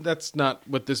 that's not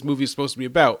what this movie is supposed to be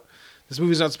about. This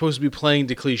movie's not supposed to be playing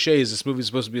to cliches. This movie's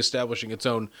supposed to be establishing its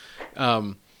own,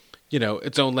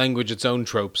 its own language, its own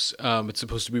tropes. It's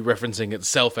supposed to be referencing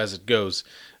itself as it goes.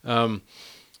 So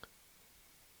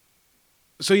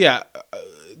yeah,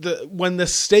 when the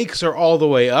stakes are all the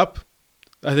way up,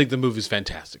 I think the movie's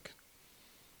fantastic.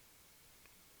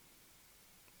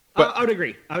 But I would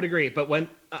agree. But when,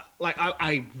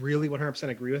 I really 100%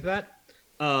 agree with that.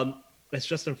 It's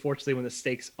just unfortunately when the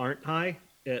stakes aren't high,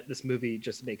 this movie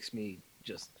just makes me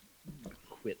just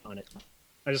quit on it.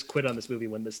 I just quit on this movie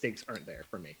when the stakes aren't there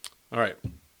for me. all right,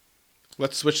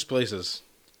 let's switch places.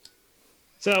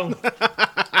 So,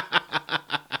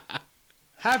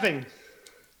 having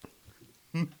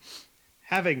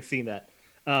seen that,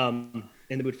 In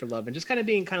the Mood for Love, and just kind of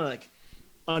being kind of like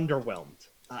underwhelmed.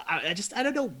 I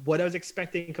don't know what I was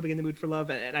expecting coming in the Mood for Love,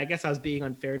 and I guess I was being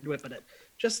unfair to it, but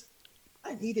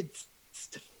I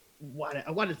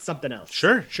wanted something else.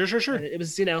 Sure. And it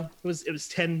was, it was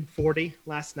 10:40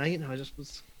 last night, and I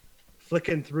was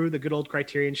flicking through the good old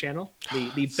Criterion Channel,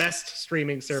 the best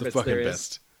streaming service there is.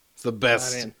 Best. It's the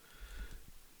best. Oh, man.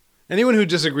 Anyone who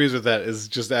disagrees with that is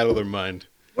just out of their mind.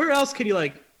 Where else can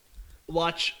you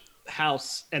watch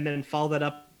House and then follow that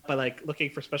up by looking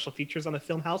for special features on the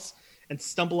film House and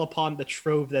stumble upon the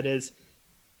trove that is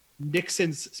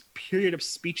Nixon's period of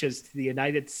speeches to the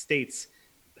United States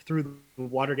through the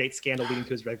Watergate scandal leading to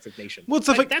his resignation? Well,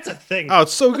 that's a thing. Oh,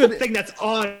 it's so good. That's a thing that's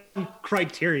on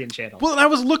Criterion Channel. Well, and I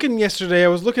was looking yesterday. I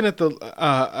was looking at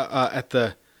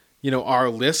the our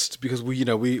list because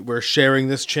we're sharing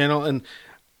this channel, and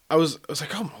I was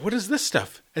like, oh, what is this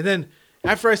stuff? And then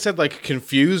after I said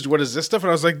confused, what is this stuff? And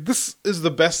I was like, this is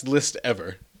the best list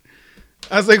ever.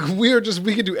 I was like,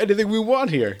 we can do anything we want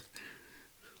here.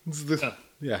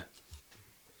 Yeah.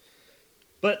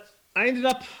 But I ended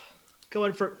up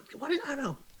going for I don't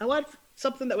know. I wanted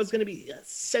something that was going to be a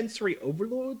sensory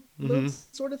overload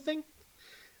sort of thing,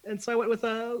 and so I went with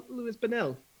Louis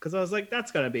Buñuel because I was like,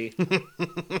 that's gonna do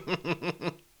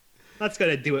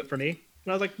it for me.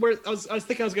 And I was like, I was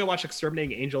thinking I was gonna watch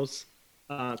Exterminating Angels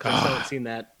because I haven't seen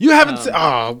that. You haven't seen?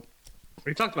 Oh,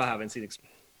 we talked about having seen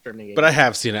Exterminating Angels, but I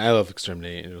have seen it. I love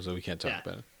Exterminating Angels, so we can't talk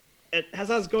about it. And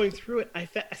as I was going through it, I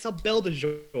saw Belle de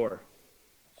Jour.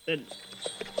 And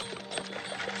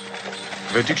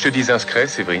veux-tu que je te dise un secret,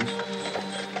 Séverine?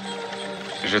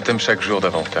 Je t'aime chaque jour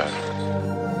davantage.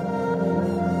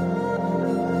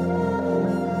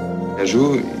 Un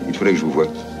jour, il faudrait que je vous voie.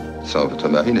 Sans votre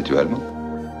mari, naturellement.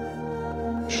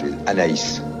 Chez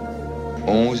Anaïs.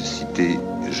 11 cité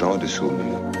Jean de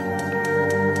Saumur.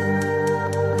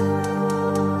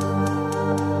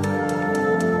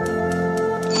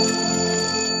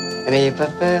 N'ayez pas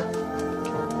peur.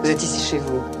 Vous êtes ici chez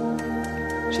vous.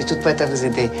 Je suis toute prête à vous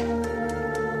aider.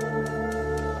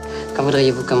 Quand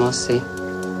voudriez-vous commencer?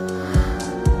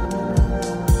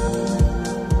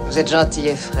 Vous êtes gentille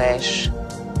et fraîche.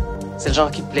 C'est le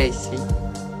genre qui plaît ici.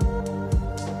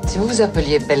 Si vous vous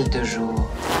appeliez Belle de Jour.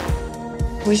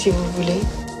 Oui, si vous voulez.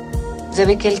 Vous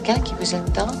avez quelqu'un qui vous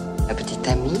attend? Un petit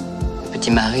ami? Un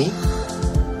petit mari?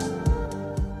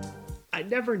 I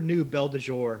never knew Belle de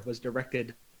Jour was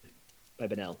directed by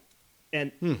Buñuel. And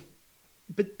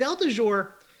but Belle de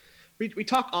Jour, we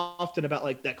talk often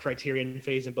about that Criterion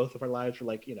phase in both of our lives.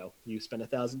 We're you spend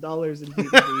 $1,000 in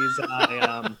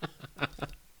DVDs.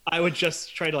 I would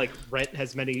just try to rent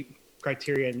as many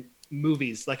Criterion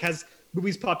movies. Has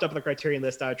movies popped up on the Criterion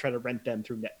list, I would try to rent them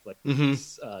through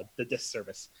Netflix, the disc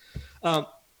service. But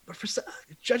for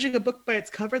judging a book by its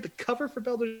cover, the cover for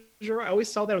Belle de Jour, I always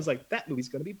saw that. I was like, that movie's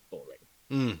going to be boring.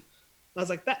 I was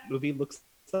like, that movie looks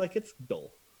like it's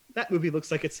dull. That movie looks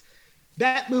like it's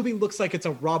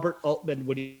a Robert Altman,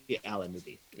 Woody Allen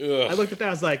movie. Ugh. I looked at that,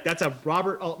 I was like, that's a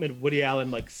Robert Altman, Woody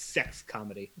Allen sex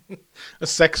comedy. A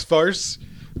sex farce?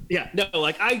 Yeah, no,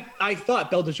 I thought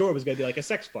Belle de Jour was going to be a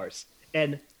sex farce.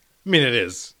 And I mean, it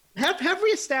is. Have we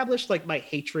established my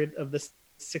hatred of the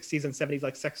 60s and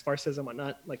 70s sex farces and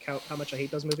whatnot? How much I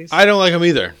hate those movies? I don't like them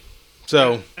either.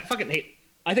 So I fucking hate.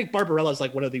 I think Barbarella is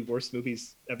one of the worst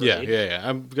movies ever made. Yeah.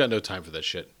 I've got no time for that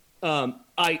shit.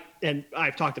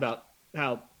 I've talked about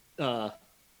how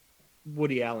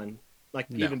Woody Allen,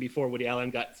 even before Woody Allen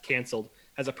got canceled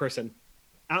as a person,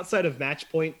 outside of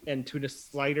Match Point and to the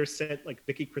slighter set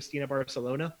Vicky Cristina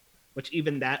Barcelona, which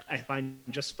even that I find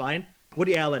just fine.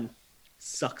 Woody Allen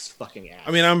sucks fucking ass.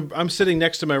 I mean, I'm sitting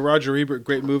next to my Roger Ebert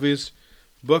Great Movies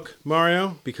book,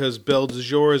 Mario, because Belle de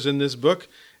Jour is in this book,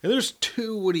 and there's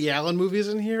 2 Woody Allen movies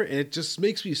in here, and it just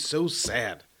makes me so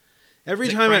sad. Every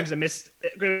time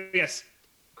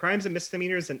Crimes and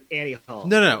Misdemeanors and Annie Hall.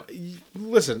 No.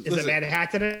 Listen. Is it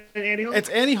Manhattan and Annie Hall? It's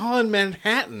Annie Hall and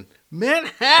Manhattan.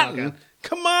 Okay.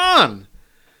 Come on.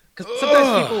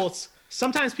 Because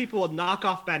sometimes people will knock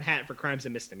off Manhattan for Crimes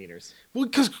and Misdemeanors. Well,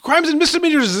 because Crimes and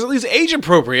Misdemeanors is at least age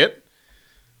appropriate.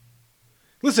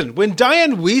 Listen, when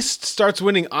Diane Wiest starts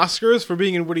winning Oscars for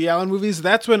being in Woody Allen movies,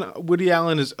 that's when Woody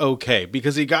Allen is okay,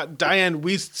 because he got Diane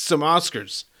Wiest some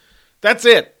Oscars. That's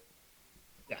it.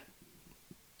 Yeah.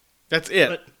 That's it.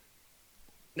 But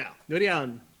No, Woody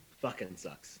Allen fucking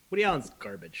sucks. Woody Allen's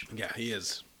garbage. Yeah, he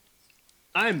is.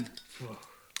 I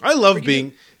love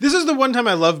being... This is the one time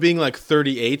I love being like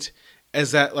 38,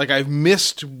 is that like I've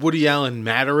missed Woody Allen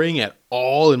mattering at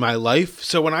all in my life.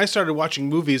 So when I started watching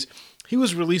movies, he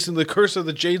was releasing The Curse of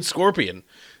the Jade Scorpion.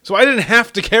 So I didn't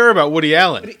have to care about Woody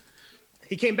Allen.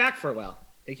 He came back for a while.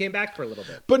 He came back for a little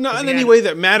bit. But not in any way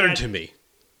that mattered to me.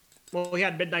 Well, he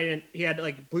had Midnight, and he had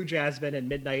like Blue Jasmine and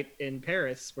Midnight in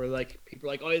Paris, where like people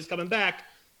are like, "Oh, he's coming back,"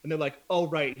 and they're like, "Oh,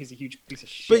 right, he's a huge piece of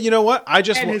shit." But you know what?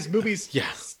 His movies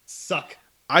suck.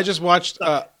 I just watched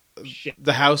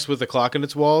The House with the Clock in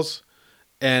Its Walls,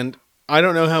 and I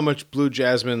don't know how much Blue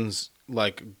Jasmine's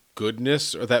like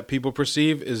goodness or that people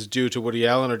perceive is due to Woody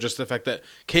Allen, or just the fact that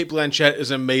Cate Blanchett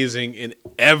is amazing in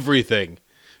everything.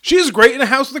 She's great in A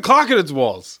House with a Clock in Its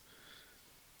Walls.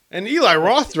 And Eli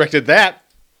Roth directed that.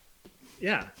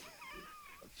 Yeah.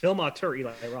 Film auteur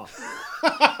Eli Roth.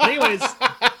 Anyways,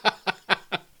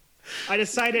 I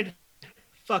decided,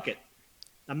 fuck it.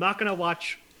 I'm not going to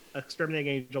watch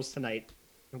Exterminating Angels tonight.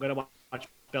 I'm going to watch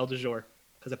Belle de Jour.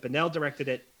 Because if Benel directed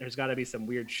it, there's got to be some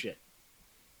weird shit.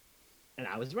 And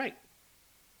I was right.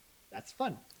 That's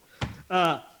fun.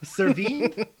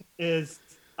 Servine is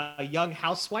a young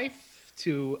housewife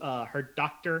to her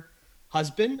doctor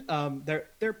husband.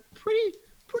 They're pretty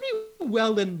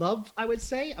well in love, I would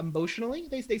say, emotionally.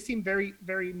 They seem very,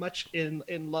 very much in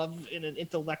love in an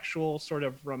intellectual sort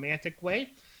of romantic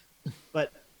way.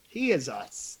 But he is a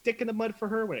stick in the mud for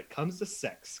her when it comes to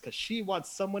sex, because she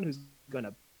wants someone who's going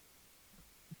to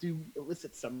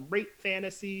elicit some rape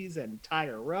fantasies and tie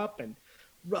her up and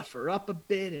rough her up a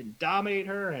bit and dominate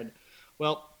her. And,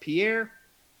 well, Pierre...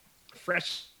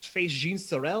 fresh-faced Jean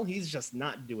Sorel, he's just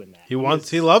not doing that. He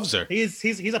loves her.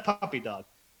 He's a puppy dog.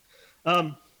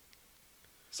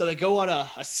 So they go on a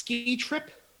ski trip,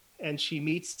 and she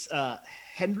meets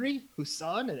Henry,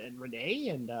 Husson, and Renee,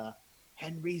 and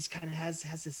Henry's kind of has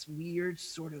this weird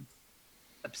sort of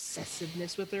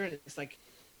obsessiveness with her, and it's like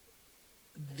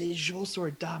visual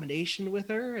sort of domination with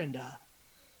her, and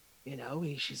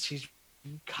she's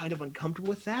kind of uncomfortable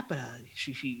with that, but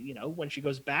she when she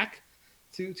goes back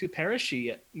to Paris,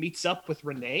 she meets up with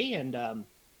Renee, and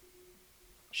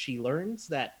she learns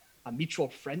that a mutual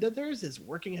friend of theirs is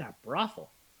working in a brothel.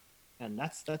 And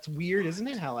that's weird, isn't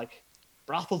it? How like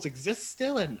brothels exist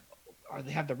still, and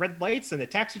they have the red lights, and the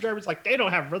taxi driver's like, they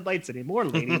don't have red lights anymore,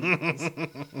 lady.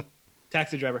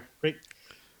 Taxi driver, great.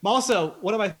 Also,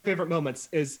 one of my favorite moments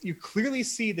is you clearly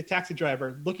see the taxi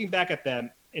driver looking back at them.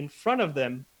 In front of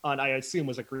them, I assume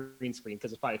was a green screen,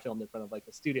 because it's probably filmed in front of like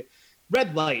the studio.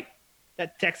 Red light.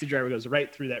 That taxi driver goes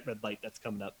right through that red light that's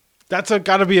coming up. That's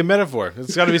got to be a metaphor.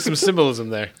 There's got to be some symbolism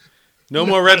there. No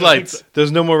more red lights. So.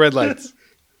 There's no more red lights.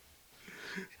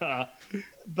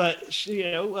 But she,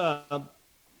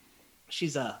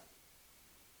 she's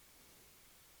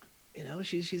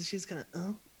she's kind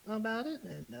of about it,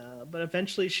 and but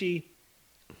eventually she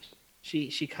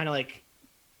kind of like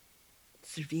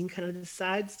Servine kind of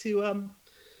decides to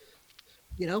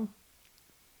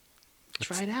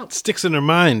try it out. Sticks in her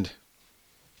mind.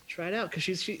 Try it out, because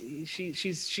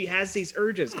she has these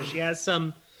urges, because she has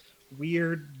some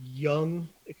weird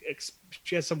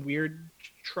she has some weird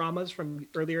traumas from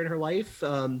earlier in her life,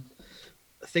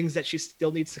 things that she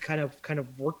still needs to kind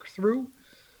of work through,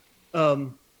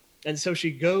 and so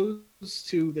she goes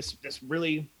to this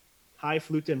really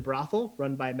highfalutin brothel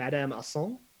run by Madame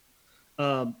Asson,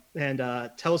 and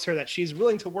tells her that she's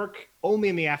willing to work only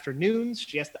in the afternoons.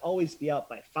 She has to always be out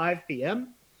by 5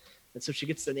 p.m. And so she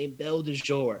gets the name Belle de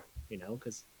Jour,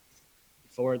 because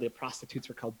before the prostitutes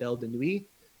were called Belle de Nuit,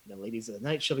 the ladies of the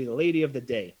night, she'll be the lady of the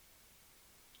day.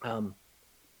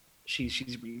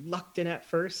 She's reluctant at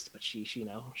first, but she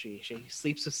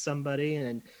sleeps with somebody, and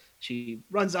then she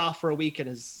runs off for a week and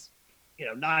is,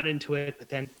 not into it. But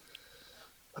then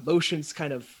emotions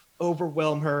kind of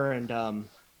overwhelm her, and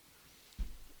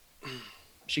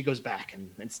she goes back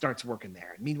and starts working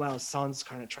there. And meanwhile, Hassan's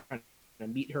kind of trying to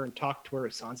meet her and talk to her.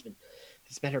 Hassan's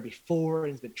he's met her before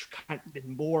and has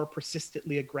been more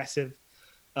persistently aggressive.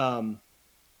 And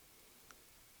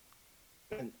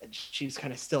she's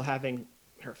kind of still having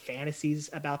her fantasies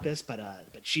about this, but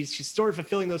she's sort of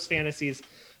fulfilling those fantasies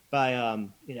by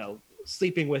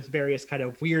sleeping with various kind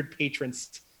of weird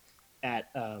patrons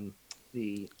at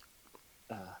the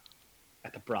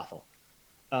brothel.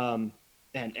 And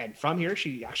from here,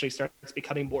 she actually starts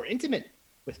becoming more intimate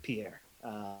with Pierre,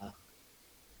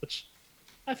 which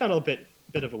I found a bit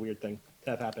of a weird thing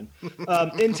to have happen.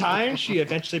 In time, she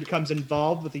eventually becomes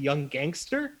involved with a young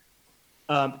gangster,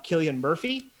 Cillian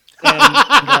Murphy. And,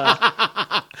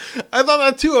 I thought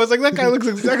that too. I was like, that guy looks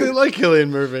exactly like Cillian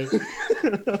Murphy.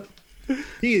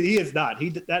 He is not.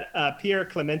 Pierre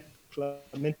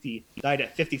Clementi died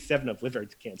at 57 of liver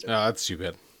cancer. Oh, that's too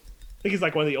bad. I think he's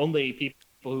like one of the only people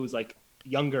who's like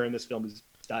younger in this film who's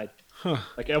died.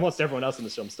 Like almost everyone else in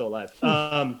this film is still alive.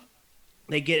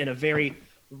 They get in a very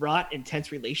wrought,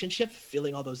 intense relationship,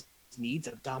 filling all those needs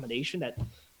of domination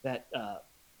that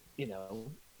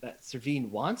Servine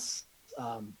wants.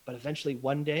 But eventually,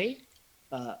 one day,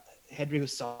 Henry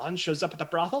Husson shows up at the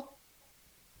brothel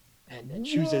and then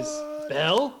chooses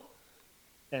Belle,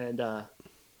 and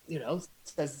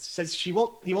says he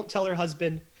won't tell her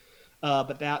husband.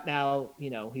 But that now,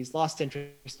 he's lost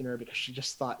interest in her because she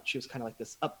just thought she was kind of like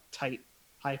this uptight,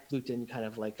 highfalutin kind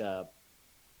of like a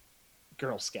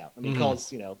Girl Scout. I mean, he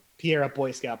calls, Pierre a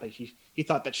Boy Scout, but he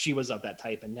thought that she was of that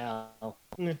type, and now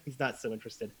he's not so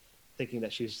interested, thinking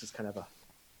that she was just kind of a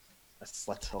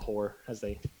slut, a whore, as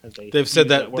they've said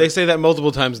that they say that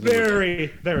multiple times in the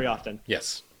movie. Very often.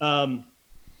 Yes.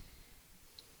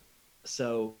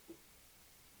 So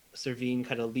Servine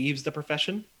kind of leaves the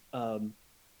profession.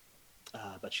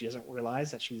 But she doesn't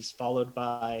realize that she's followed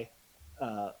by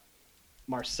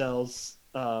Marcel's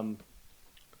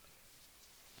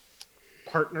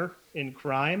partner in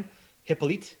crime,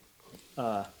 Hippolyte,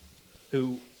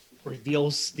 who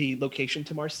reveals the location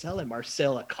to Marcel, and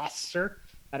Marcel accosts her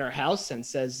at her house and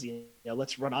says,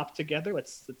 let's run off together.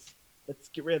 Let's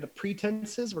get rid of the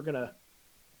pretenses. We're gonna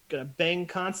bang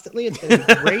constantly. It's gonna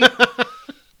be great.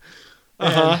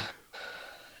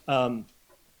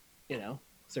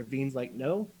 Servine's like,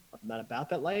 no, I'm not about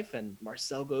that life. And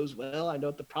Marcel goes, well, I know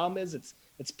what the problem is.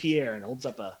 It's Pierre, and holds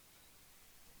up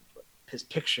his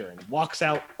picture and walks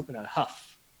out in a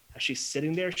huff. As she's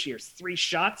sitting there, she hears 3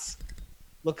 shots,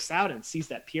 looks out and sees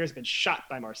that Pierre's been shot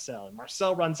by Marcel. And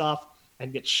Marcel runs off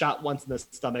and gets shot once in the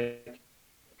stomach,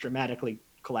 dramatically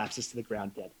collapses to the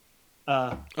ground dead.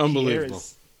 Unbelievable.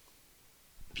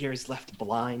 Pierre is left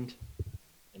blind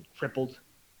and crippled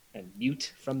and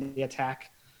mute from the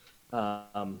attack.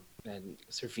 And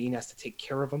Servine has to take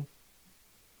care of him.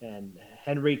 And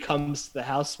Henry comes to the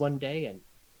house one day and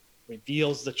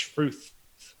reveals the truth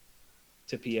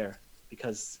to Pierre,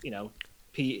 because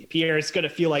Pierre is going to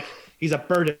feel like he's a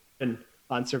burden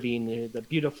on Servine, the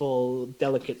beautiful,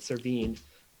 delicate Servine.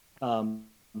 And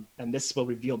this will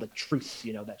reveal the truth,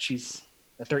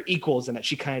 that they're equals and that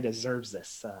she kind of deserves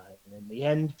this. And in the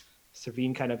end,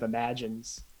 Servine kind of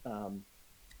imagines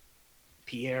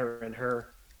Pierre and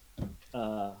her.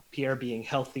 Pierre being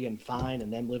healthy and fine,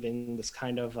 and them living this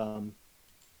kind of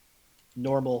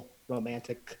normal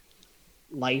romantic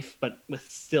life, but with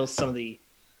still some of the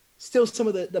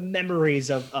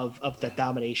memories of the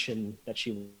domination that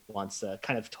she wants,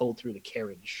 kind of told through the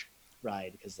carriage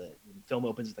ride, because the film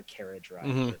opens with a carriage ride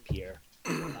where Pierre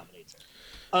dominates her.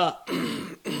 I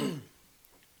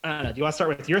don't know. Do you want to start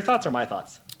with your thoughts or my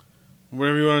thoughts?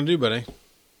 Whatever you want to do, buddy.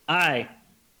 I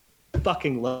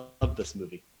fucking love this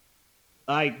movie.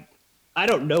 I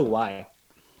don't know why.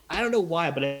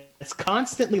 But it's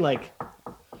constantly like,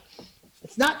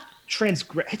 it's not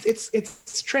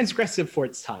it's transgressive for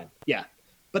its time. Yeah.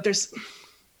 But there's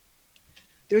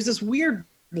this weird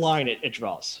line it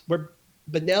draws where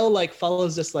Buñuel like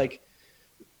follows this like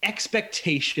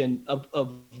expectation of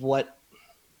what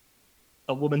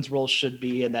a woman's role should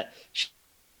be, and that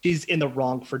she's in the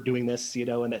wrong for doing this,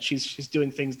 and that she's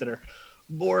doing things that are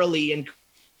morally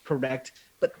incorrect.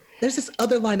 But there's this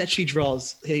other line that he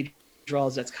draws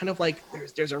that's kind of like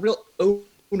there's a real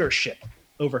ownership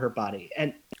over her body.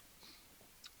 And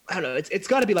I don't know, it's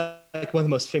got to be like one of the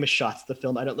most famous shots of the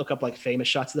film. I don't look up like famous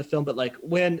shots of the film, but like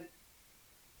when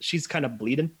she's kind of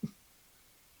bleeding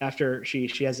after she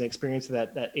has an experience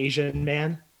with that Asian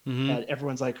man, and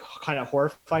everyone's like kind of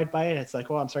horrified by it. And it's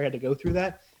like, I'm sorry I had to go through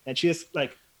that. And she just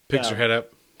like picks her head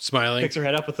up, smiling. Picks her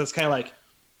head up with this kind of like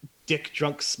dick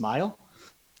drunk smile.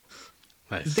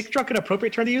 Nice. Is dick drunk an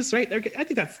appropriate term to use? Right? I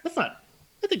think that's not.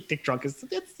 I think dick drunk it's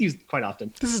used quite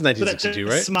often. This is 1962,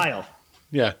 right? Smile.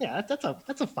 Yeah. Yeah, that's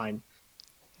a fine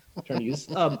term to use.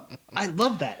 I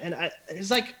love that, and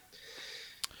it's like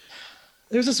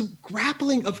there's this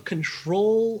grappling of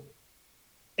control,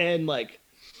 and like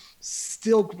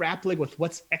still grappling with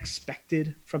what's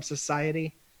expected from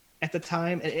society at the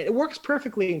time, and it works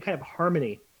perfectly in kind of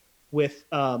harmony with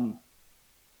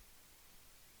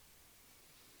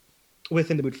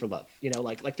within the Mood for Love,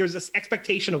 like there's this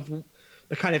expectation of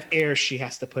the kind of air she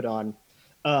has to put on,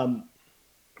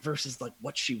 versus like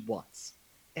what she wants,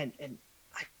 and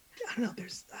I don't know.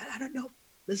 I don't know.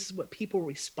 This is what people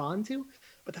respond to,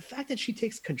 but the fact that she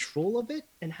takes control of it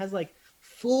and has like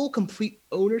full, complete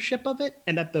ownership of it,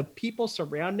 and that the people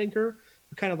surrounding her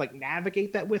who kind of like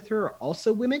navigate that with her are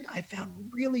also women, I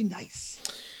found really nice.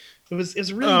 It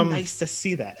was really nice to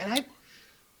see that, and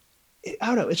I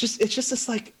don't know. It's just this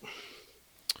like.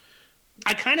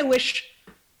 I kind of wish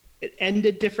it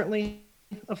ended differently,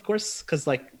 of course, because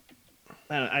like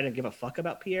I didn't give a fuck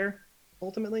about Pierre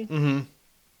ultimately. Mm-hmm.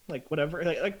 Like whatever,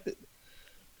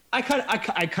 I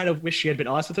kind of wish she had been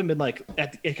honest with him, and like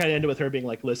it kind of ended with her being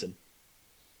like, "Listen,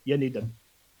 you need to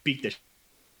beat the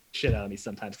shit out of me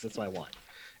sometimes because that's what I want."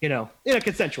 In a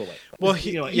consensual way. Well,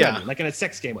 you know what I mean? Like in a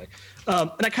sex game way.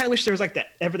 And I kind of wish there was like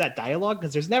that dialogue,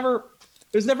 because there's never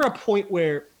a point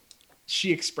where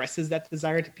she expresses that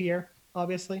desire to Pierre.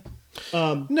 Obviously,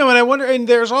 no, and I wonder. And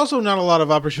there's also not a lot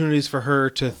of opportunities for her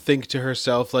to think to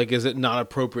herself, like, is it not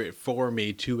appropriate for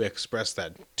me to express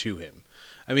that to him?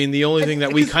 I mean, the only thing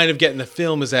that we kind of get in the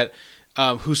film is that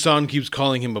Husan keeps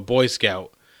calling him a Boy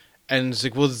Scout, and it's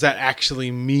like, well, does that actually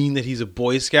mean that he's a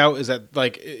Boy Scout? Is that Well,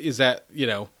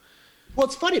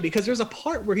 it's funny because there's a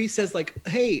part where he says like,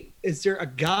 "Hey, is there a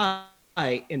guy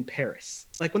in Paris?"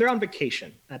 Like when they're on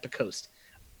vacation at the coast.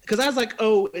 Because I was like,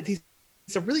 "Oh, he's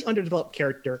a really underdeveloped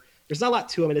character. There's not a lot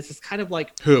to him, and it's just kind of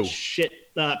like who shit,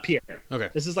 Pierre. Okay,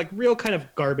 this is like real kind of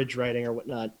garbage writing or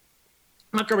whatnot.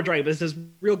 Not garbage writing, but this is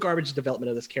real garbage development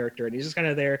of this character, and he's just kind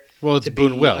of there. Well, it's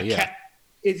Buñuel, yeah.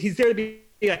 He's there to be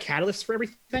a catalyst for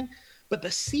everything. But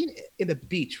the scene in the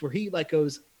beach where he like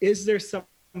goes, "Is there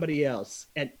somebody else?"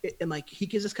 and like he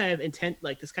gives this kind of intent,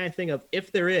 like this kind of thing of,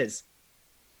 if there is,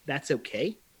 that's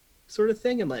okay, sort of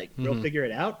thing, and like we'll figure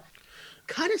it out.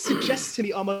 Kind of suggests to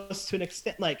me almost to an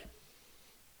extent like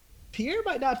Pierre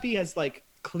might not be as like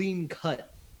clean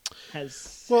cut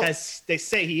as they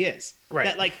say he is. Right.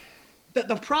 That like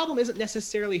the problem isn't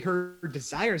necessarily her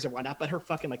desires or whatnot, but her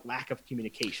fucking like lack of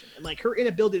communication and like her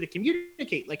inability to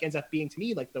communicate like ends up being to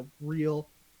me like the real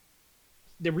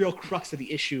crux of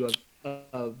the issue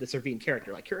of the Servine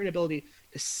character, like her inability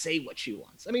to say what she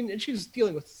wants. I mean, and she's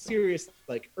dealing with serious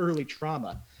like early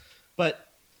trauma, but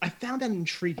I found that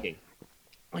intriguing.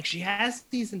 Like she has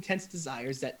these intense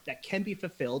desires that can be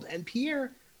fulfilled, and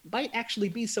Pierre might actually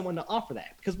be someone to offer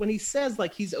that, because when he says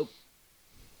like he's,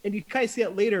 and you kind of see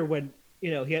it later when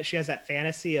she has that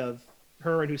fantasy of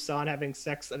her and Husan having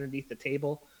sex underneath the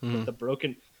table with the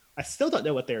broken. I still don't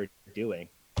know what they're doing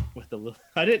with the.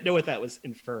 I didn't know what that was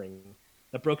inferring.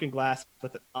 The broken glass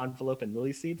with the envelope and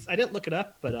lily seeds. I didn't look it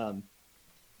up, but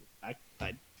I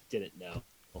didn't know.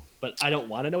 But I don't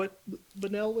want to know what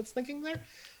Buñuel was thinking there.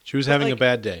 She was having a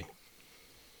bad day.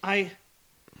 I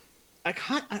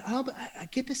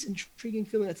get this intriguing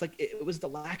feeling. It's like it was the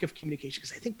lack of communication,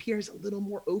 because I think Pierre's a little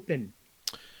more open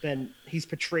than he's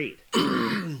portrayed.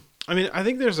 I mean, I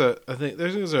think you're right. I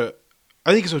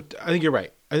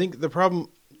think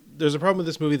there's a problem with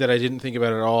this movie that I didn't think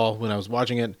about at all when I was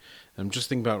watching it. I'm just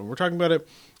thinking about when we're talking about it,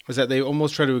 is that they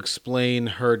almost try to explain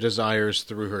her desires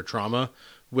through her trauma,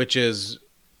 which is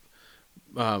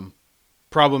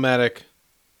problematic,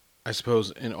 I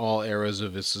suppose, in all eras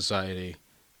of his society,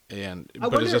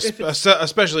 but is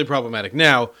especially problematic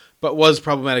now. But was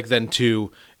problematic then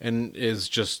too, and is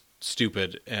just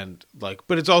stupid and like.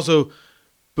 But it's also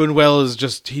Buñuel is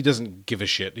just, he doesn't give a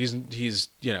shit. He's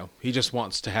he just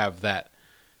wants to have that.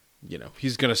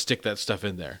 He's gonna stick that stuff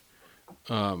in there,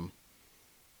 as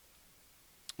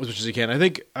much as he can. I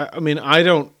think.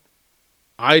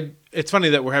 It's funny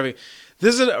that we're having.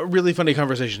 This is a really funny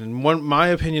conversation, and my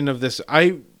opinion of this,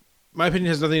 my opinion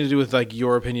has nothing to do with like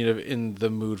your opinion of In the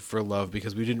Mood for Love,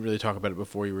 because we didn't really talk about it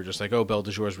before. You were just like, "Oh, Belle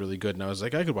de Jour is really good," and I was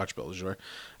like, "I could watch Belle de Jour.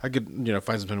 I could,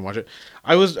 find some time to watch it."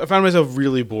 I found myself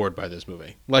really bored by this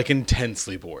movie, like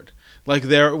intensely bored. Like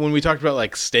when we talked about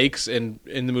like stakes in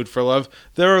The Mood for Love,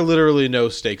 there are literally no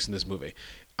stakes in this movie.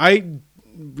 I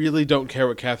really don't care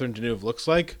what Catherine Deneuve looks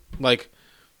like. Like,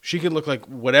 she can look like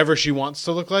whatever she wants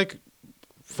to look like.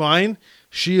 Fine.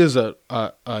 She is an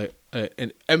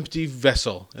empty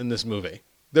vessel in this movie.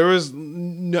 There was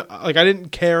no, like, I didn't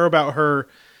care about her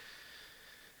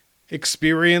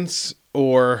experience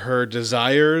or her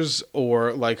desires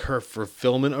or like her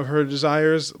fulfillment of her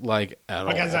desires, like at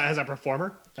all. As a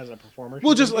performer.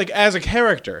 Well, just like as a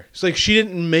character. It's like she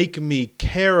didn't make me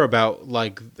care about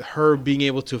like her being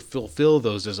able to fulfill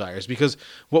those desires, because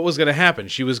what was going to happen?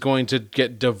 She was going to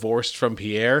get divorced from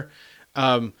Pierre.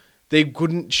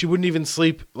 She wouldn't even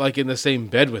sleep like in the same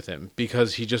bed with him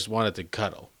because he just wanted to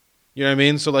cuddle. You know what I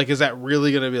mean? So like, is that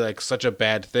really going to be like such a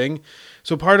bad thing?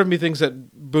 So part of me thinks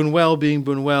that Buñuel, being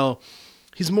Buñuel,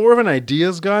 he's more of an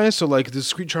ideas guy. So like The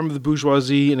Discreet Charm of the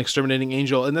Bourgeoisie and Exterminating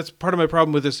Angel. And that's part of my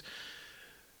problem with this.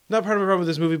 Not part of my problem with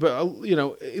this movie, but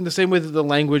in the same way that the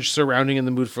language surrounding In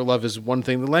the Mood for Love is one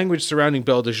thing, the language surrounding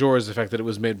Belle de Jour is the fact that it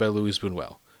was made by Louis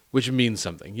Buñuel, which means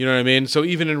something. You know what I mean? So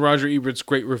even in Roger Ebert's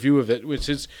great review of it, which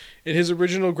is in his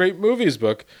original Great Movies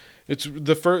book, It's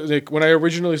the first, like, when I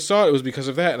originally saw it was because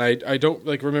of that, and I don't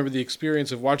like remember the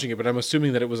experience of watching it, but I'm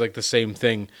assuming that it was like the same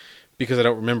thing because I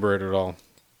don't remember it at all.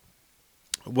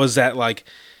 Was that like,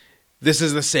 this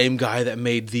is the same guy that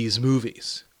made these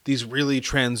movies, these really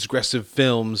transgressive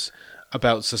films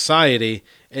about society,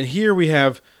 and here we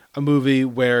have a movie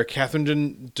where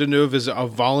Catherine Deneuve is a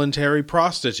voluntary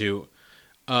prostitute.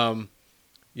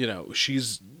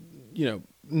 She's,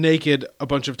 naked a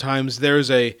bunch of times. There's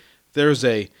a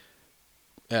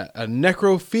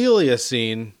necrophilia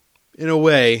scene in a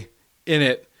way in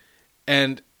it,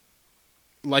 and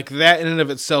like that in and of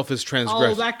itself is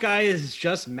transgressive. Oh, that guy is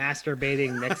just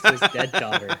masturbating next to his dead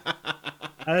daughter.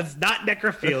 That's not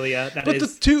necrophilia. That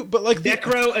is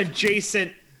necro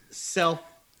adjacent self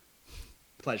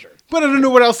pleasure. But I don't know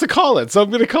what else to call it, so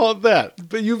I'm going to call it that.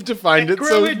 But you've defined it,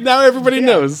 so now everybody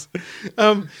knows.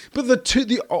 But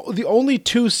the only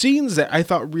two scenes that I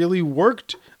thought really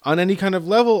worked on any kind of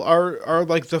level are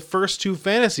like the first two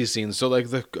fantasy scenes. So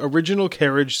like the original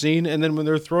carriage scene, and then when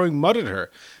they're throwing mud at her.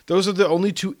 Those are the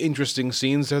only two interesting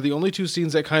scenes. They're the only two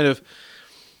scenes that kind of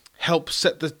help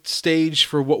set the stage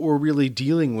for what we're really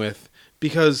dealing with.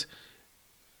 Because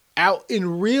out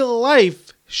in real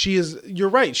life, you're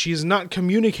right, she is not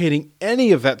communicating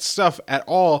any of that stuff at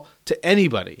all to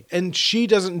anybody. And she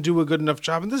doesn't do a good enough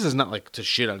job. And this is not like to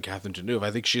shit on Catherine Deneuve.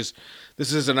 I think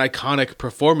this is an iconic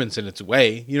performance in its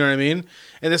way. You know what I mean?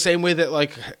 In the same way that,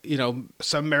 like,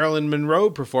 some Marilyn Monroe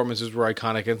performances were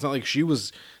iconic. And it's not like she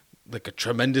was like a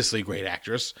tremendously great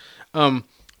actress. They're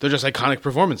just iconic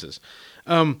performances.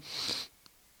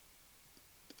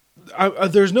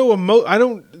 There's no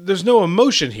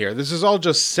emotion here. This is all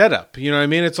just setup. You know what I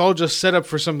mean? It's all just set up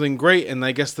for something great. And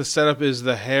I guess the setup is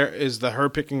the her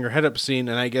picking her head up scene.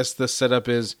 And I guess the setup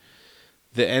is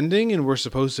the ending. And we're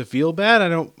supposed to feel bad.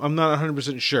 I'm not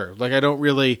 100% sure. Like, I don't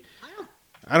really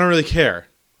care.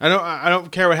 I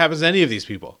don't care what happens to any of these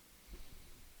people.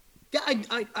 Yeah,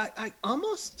 I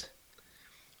almost,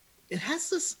 it has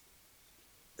this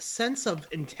sense of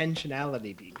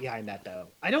intentionality behind that, though.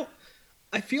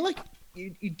 I feel like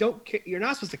you don't care, you're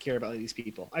not supposed to care about these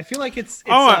people. I feel like it's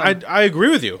I agree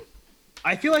with you.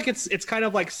 I feel like it's kind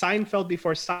of like Seinfeld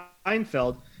before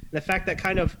Seinfeld. The fact that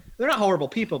kind of, they're not horrible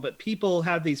people, but people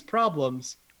have these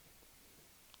problems.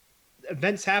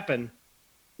 Events happen,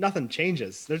 nothing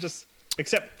changes. They're just,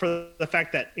 except for the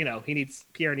fact that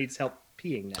Pierre needs help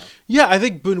peeing now. Yeah, I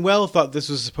think Buñuel thought this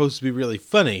was supposed to be really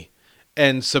funny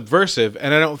and subversive,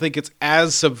 and I don't think it's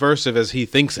as subversive as he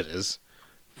thinks it is.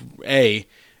 And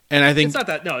I think it's not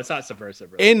that. No, it's not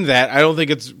subversive. Really. In that, I don't think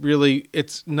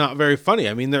it's not very funny.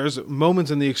 I mean, there's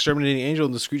moments in The Exterminating Angel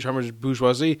and Discreet Charmers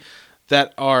Bourgeoisie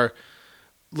that are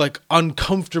like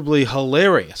uncomfortably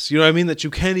hilarious. You know what I mean? That you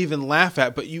can't even laugh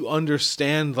at, but you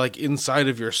understand, like, inside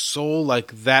of your soul,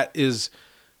 like that is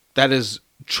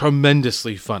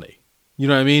tremendously funny. You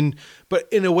know what I mean? But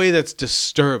in a way that's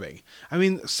disturbing. I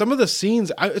mean, some of the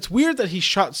scenes, it's weird that he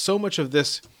shot so much of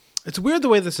this. It's weird the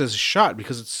way this is shot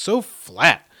because it's so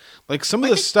flat. Like some of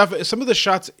the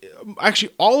shots,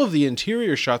 actually all of the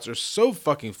interior shots are so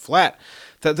fucking flat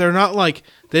that they're not like,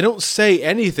 they don't say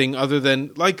anything other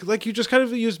than like you just kind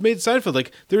of made Seinfeld.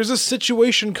 Like there's a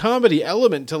situation comedy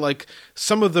element to like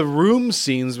some of the room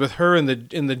scenes with her in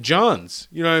the Johns.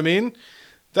 You know what I mean?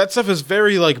 That stuff is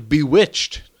very like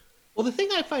Bewitched. Well, the thing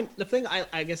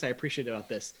I guess I appreciate about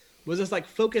this was this like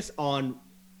focus on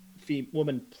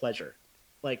woman pleasure.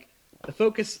 Like the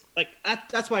focus, like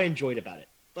that's what I enjoyed about it.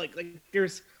 Like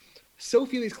there's so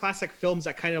few of these classic films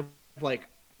that kind of like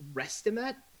rest in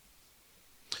that.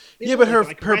 Yeah, but her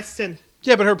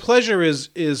pleasure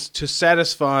is to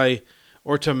satisfy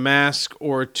or to mask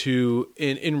or to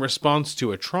in response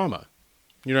to a trauma.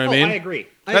 You know what I mean? I agree.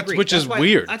 Which is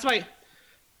weird.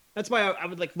 That's why I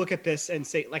would like look at this and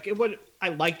say like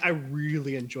I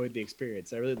really enjoyed the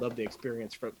experience. I really loved the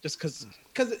experience just because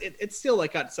it's still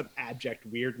like got some abject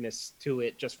weirdness to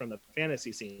it just from the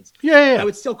fantasy scenes. Yeah. I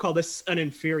would still call this an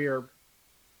inferior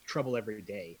Trouble Every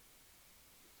Day.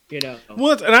 You know.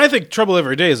 Well, and I think Trouble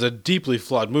Every Day is a deeply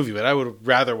flawed movie, but I would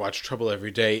rather watch Trouble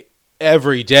Every Day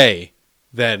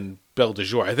than Belle de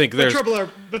Jour. I think there's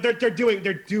but they're doing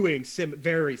very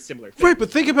similar things. Right,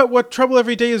 but think about what Trouble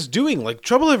Every Day is doing. Like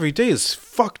Trouble Every Day is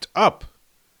fucked up.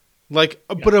 Like,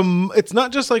 yeah. But it's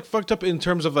not just like fucked up in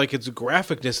terms of like its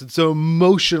graphicness. It's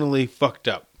emotionally fucked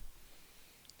up,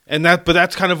 but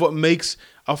that's kind of what makes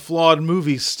a flawed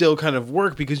movie still kind of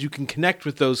work because you can connect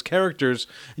with those characters.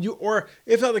 Or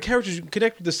if not the characters, you can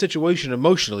connect with the situation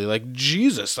emotionally. Like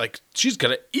Jesus, like she's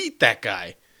gonna eat that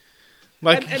guy.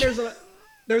 Like, and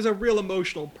there's a real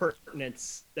emotional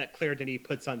pertinence that Claire Denis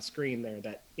puts on screen there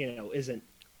that isn't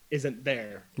isn't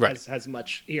there Right. as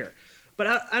much here. But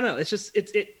I don't know. It's just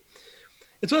it's one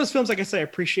of those films. Like I say, I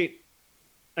appreciate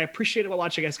it while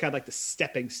watching as kind of like the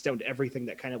stepping stone to everything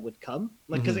that kind of would come.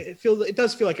 Like because it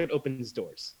does feel like it opens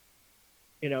doors.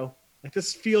 You know, like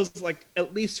this feels like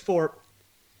at least for.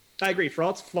 I agree for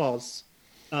all its flaws.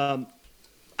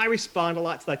 I respond a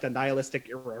lot to like the nihilistic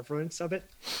irreverence of it,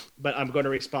 but I'm going to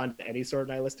respond to any sort of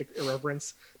nihilistic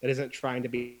irreverence that isn't trying to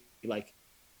be like.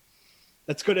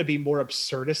 That's going to be more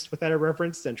absurdist with that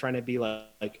irreverence than trying to be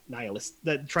like nihilist.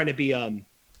 That trying to be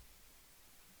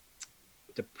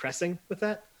depressing with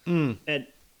that. And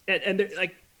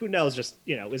like Buñuel is just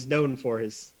is known for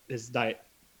his diet,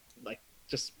 like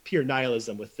just pure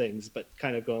nihilism with things, but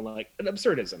kind of going like an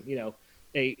absurdism.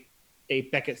 A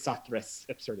Beckett Sartre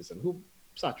absurdism. Who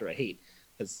Sartre I hate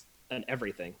as an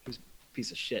everything. Who's a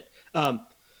piece of shit.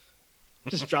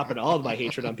 Just dropping all of my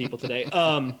hatred on people today.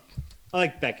 I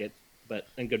like Beckett,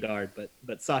 and Godard,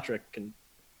 but Sartre can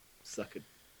suck a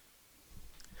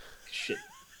shit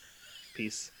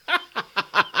piece. You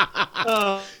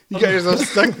got yourself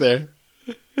stuck there.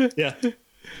 Yeah.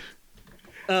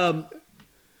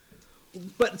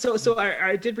 But so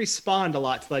I did respond a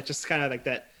lot to like just kind of like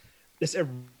this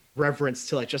reverence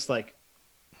to like just like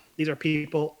these are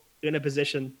people in a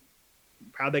position,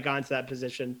 how they got into that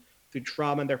position through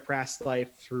trauma in their past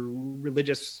life, through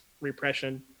religious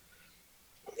repression.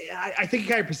 I think he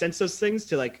kind of presents those things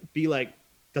to like be like,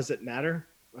 does it matter?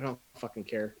 I don't fucking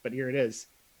care, but here it is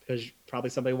because probably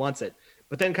somebody wants it.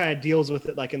 But then kind of deals with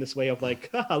it like in this way of like,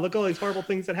 look all these horrible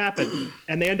things that happen,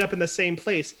 and they end up in the same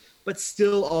place, but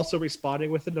still also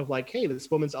responding with it of like, hey, this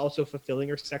woman's also fulfilling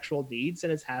her sexual needs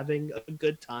and is having a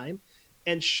good time,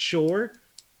 and sure,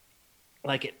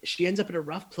 like she ends up in a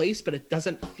rough place, but it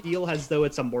doesn't feel as though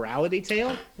it's a morality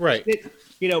tale. Right.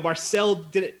 Marcel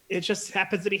did it. It just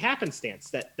happens to be happenstance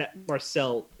that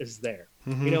Marcel is there.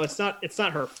 Mm-hmm. It's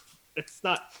not her. It's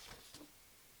not.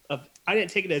 I didn't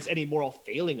take it as any moral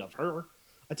failing of her.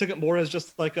 I took it more as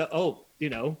just like you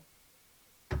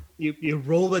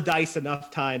roll the dice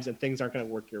enough times and things aren't going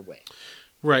to work your way.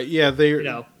 Right. Yeah.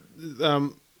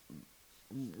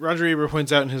 Roger Ebert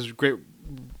points out in his great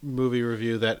movie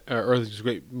review that, or his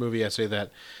great movie essay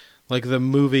that, like the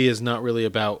movie is not really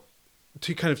about.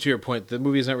 To your point, the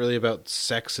movie is not really about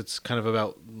sex. It's kind of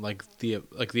about like the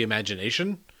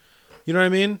imagination. You know what I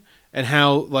mean? And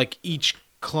how like each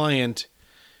client,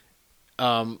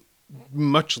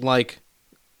 much like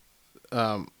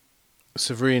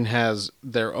Séverine has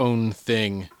their own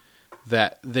thing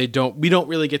that we don't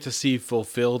really get to see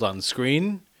fulfilled on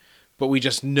screen, but we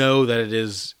just know that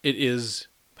it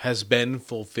has been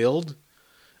fulfilled,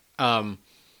 and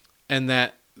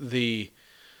that these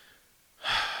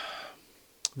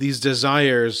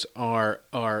desires are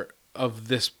of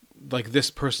this, like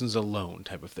this person's alone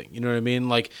type of thing. You know what I mean?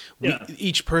 Like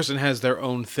each person has their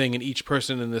own thing, and each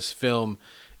person in this film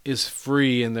is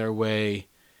free in their way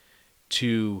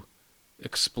to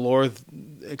explore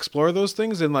those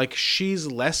things. And like she's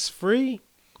less free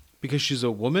because she's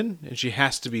a woman and she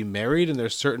has to be married, and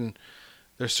there's certain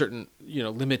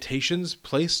limitations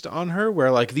placed on her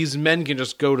where like these men can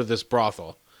just go to this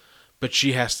brothel, but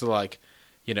she has to like,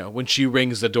 when she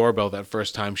rings the doorbell that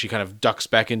first time, she kind of ducks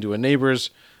back into a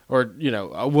neighbor's, or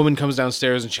a woman comes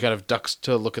downstairs and she kind of ducks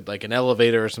to look at like an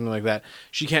elevator or something like that.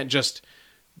 She can't just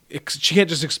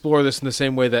explore this in the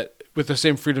same way that with the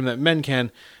same freedom that men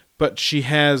can, but she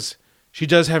does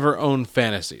have her own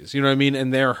fantasies. You know what I mean?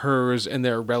 And they're hers, and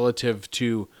they're relative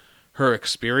to her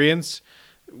experience.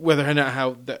 Whether or not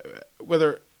how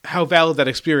valid that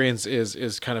experience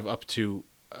is kind of up to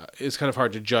is kind of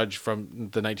hard to judge from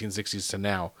the 1960s to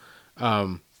now.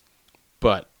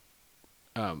 But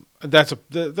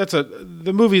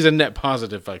the movie's a net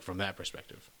positive, like from that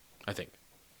perspective, I think.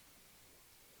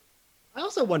 I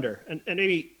also wonder, and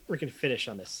maybe we can finish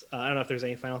on this. I don't know if there's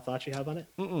any final thoughts you have on it.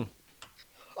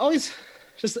 Always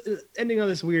just ending on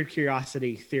this weird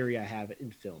curiosity theory I have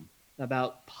in film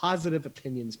about positive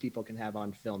opinions people can have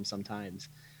on film sometimes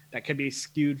that can be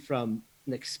skewed from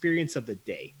an experience of the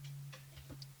day.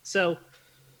 So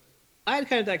I had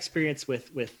kind of that experience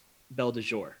with Belle de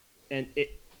Jour, and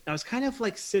I was kind of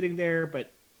like sitting there,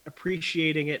 but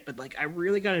appreciating it. But like, I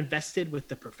really got invested with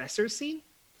the professor scene,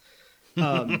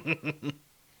 the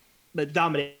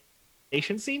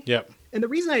domination scene. Yep. And the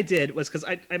reason I did was because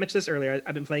I mentioned this earlier.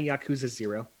 I've been playing Yakuza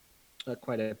 0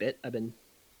 quite a bit. I've been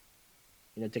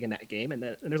digging that game, and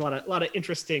there's a lot of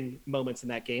interesting moments in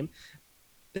that game.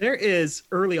 There is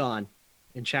early on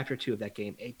in chapter 2 of that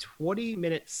game a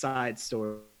 20-minute side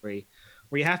story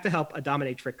where you have to help a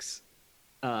dominatrix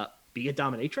be a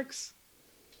dominatrix,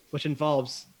 which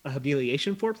involves a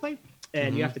humiliation foreplay.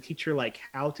 and you have to teach her like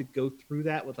how to go through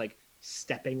that with like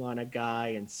stepping on a guy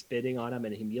and spitting on him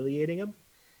and humiliating him.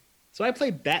 So I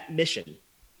played that mission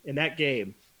in that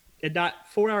game, and not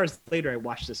 4 hours later I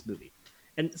watched this movie.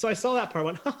 And so I saw that part, I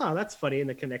went, haha, that's funny, and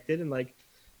it connected, and like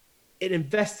it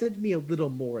invested me a little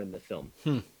more in the film.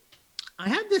 I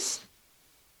had this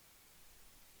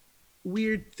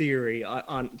weird theory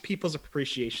on people's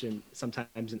appreciation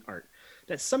sometimes in art,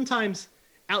 that sometimes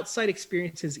outside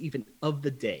experiences even of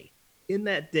the day, in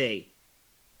that day,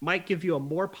 might give you a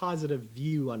more positive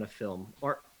view on a film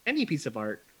or any piece of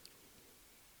art.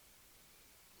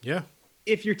 Yeah.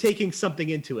 If you're taking something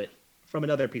into it from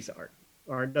another piece of art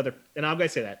or another, and I'm going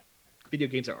to say that video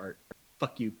games are art.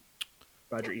 Fuck you,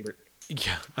 Roger Ebert.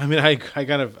 Yeah. I mean, I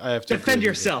have to defend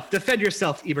yourself. Defend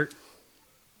yourself, Ebert.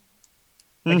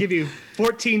 I give you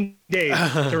 14 days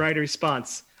to write a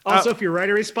response. Also, if you write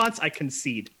a response, I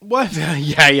concede. What?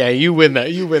 Yeah, you win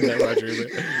that. You win that, Roger.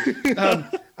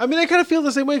 I mean, I kind of feel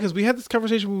the same way because we had this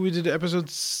conversation when we did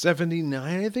episode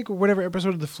 79, I think, or whatever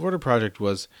episode of the Florida Project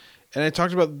was. And I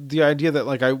talked about the idea that,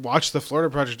 like, I watched the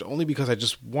Florida Project only because I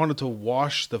just wanted to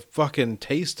wash the fucking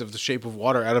taste of The Shape of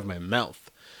Water out of my mouth.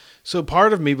 So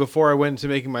part of me, before I went into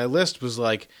making my list, was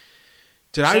like,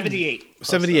 78.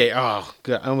 78. Oh,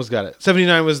 good. I almost got it.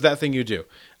 79 was That Thing You Do.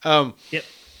 Yep.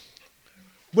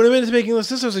 When I went into making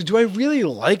this list, I was like, do I really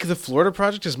like the Florida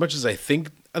Project as much as I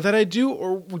think that I do?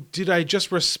 Or did I just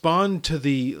respond to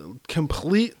the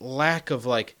complete lack of,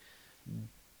 like,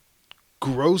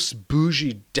 gross,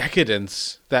 bougie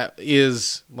decadence that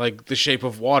is, like, The Shape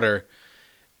of Water,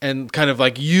 and kind of,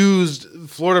 like, used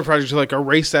Florida Project to, like,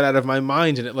 erase that out of my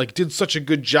mind, and it, like, did such a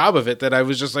good job of it that I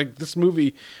was just like, this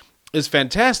movie is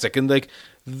fantastic. And, like,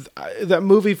 that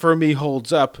movie for me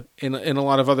holds up in a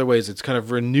lot of other ways. It's kind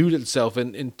of renewed itself,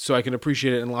 and so I can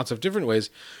appreciate it in lots of different ways.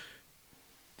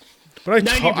 But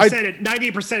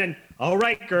 90% in, all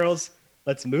right, girls,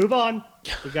 let's move on.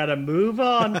 We got to move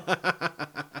on.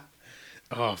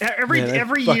 Oh, every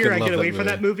man, year I get away from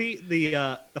that movie.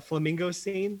 The flamingo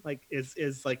scene like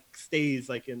is like stays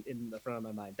like in the front of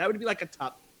my mind. That would be like a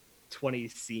top 20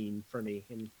 scene for me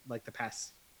in like the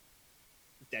past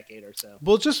decade or so.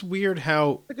 Well, it's just weird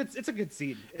how it's a good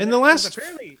scene. And the last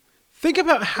apparently think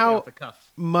about how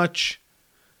much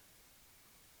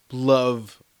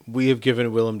love we have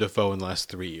given Willem Dafoe in the last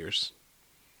 3 years.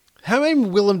 How many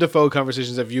Willem Dafoe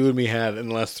conversations have you and me had in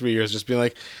the last 3 years? Just being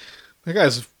like, that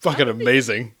guy's fucking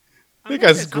amazing. That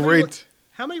guy's great.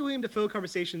 How many William Dafoe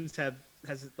conversations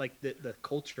has like the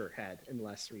culture had in the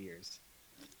last 3 years?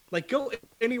 Like, go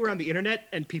anywhere on the internet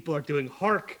and people are doing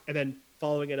 "hark" and then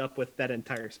following it up with that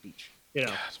entire speech. You know,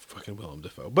 God, fucking Willem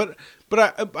Dafoe. But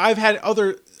I've had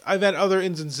other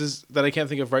instances that I can't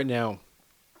think of right now.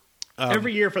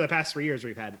 Every year for the past 3 years,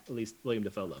 we've had at least William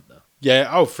Dafoe love, though. Yeah.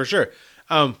 Oh, for sure.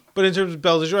 But in terms of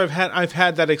Belle de Jour, I've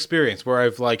had that experience where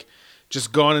I've like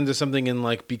just gone into something and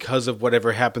like because of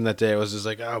whatever happened that day, I was just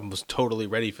like, I was totally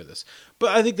ready for this. But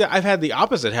I think that I've had the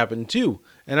opposite happen too,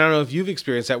 and I don't know if you've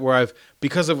experienced that where I've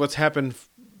because of what's happened,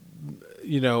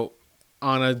 you know,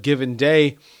 on a given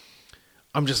day,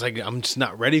 I'm just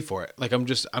not ready for it. Like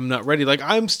I'm not ready. Like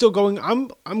I'm still going. I'm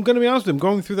going to be honest with you. I'm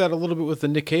going through that a little bit with the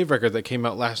Nick Cave record that came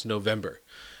out last November,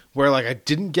 where like I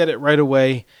didn't get it right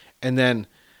away, and then,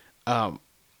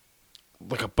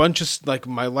 like a bunch of like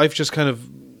my life just kind of,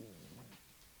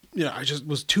 you know, I just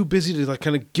was too busy to like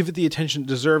kind of give it the attention it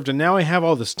deserved, and now I have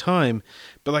all this time,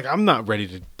 but like I'm not ready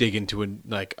to dig into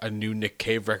a new Nick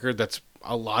Cave record that's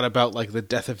a lot about like the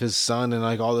death of his son and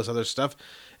like all this other stuff.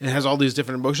 It has all these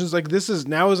different emotions. Like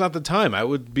now is not the time. It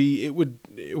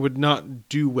would not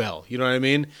do well. You know what I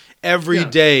mean? Every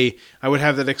day I would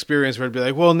have that experience where I'd be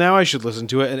like, well, now I should listen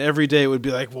to it. And every day it would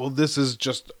be like, well, this is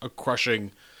just a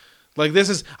crushing, like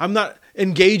I'm not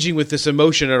engaging with this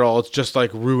emotion at all. It's just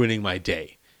like ruining my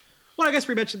day. Well, I guess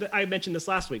I mentioned this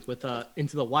last week with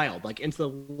Into the Wild. Like Into the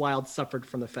Wild suffered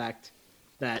from the fact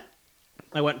that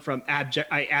I went from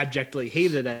I abjectly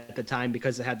hated it at the time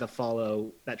because it had to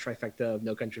follow that trifecta of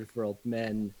No Country for Old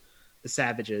Men, The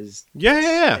Savages,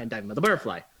 and Diving with the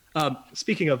Butterfly.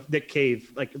 Speaking of Nick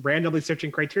Cave, like randomly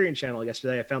searching Criterion Channel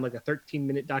yesterday, I found like a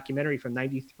 13-minute documentary from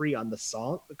 '93 on the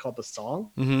song called "The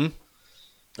Song." Mm-hmm.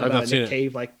 I've not seen Nick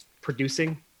Cave like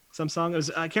producing some song.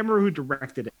 I can't remember who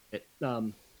directed it.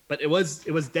 But it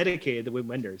was dedicated to Wim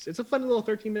Wenders. It's a fun little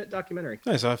 13-minute documentary.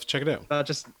 Nice, I'll have to check it out.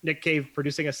 Just Nick Cave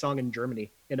producing a song in Germany,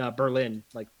 in Berlin,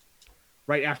 like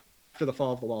right after the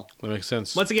fall of the wall. That makes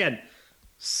sense. Once again,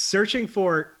 searching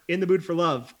for "In the Mood for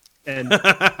Love" and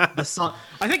the song.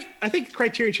 I think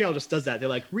Criterion Channel just does that. They're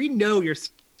like, we know you're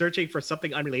searching for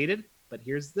something unrelated, but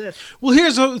here's this. Well,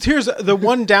 here's the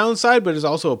one downside, but is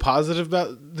also a positive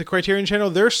about the Criterion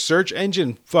Channel. Their search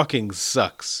engine fucking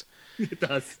sucks. It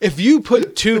does. If you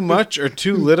put too much or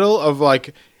too little of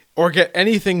like, or get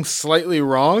anything slightly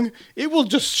wrong, it will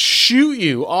just shoot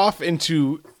you off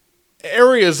into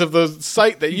areas of the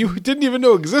site that you didn't even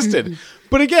know existed.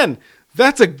 But again,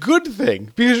 that's a good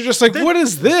thing because you're just like, what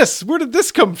is this? Where did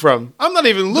this come from? I'm not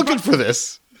even looking for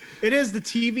this. It is the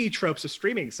TV tropes of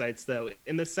streaming sites, though,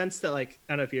 in the sense that, like,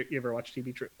 I don't know if you ever watch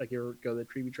TV, like, you ever go to the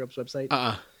TV tropes website?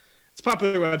 It's a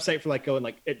popular website for, like, going,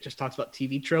 like, it just talks about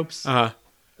TV tropes, or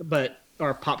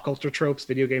pop culture tropes,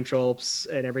 video game tropes,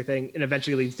 and everything, and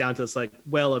eventually leads down to this, like,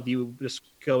 well of you just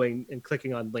going and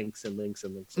clicking on links and links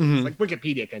and links. It's like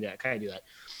Wikipedia kind of do that.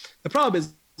 The problem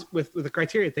is, with the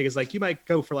Criterion thing is, like, you might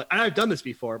go for, like, and I've done this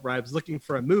before, where I was looking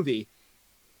for a movie,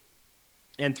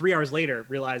 and 3 hours later,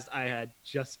 realized I had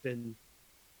just been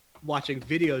watching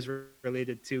videos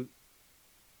related to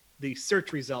the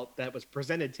search result that was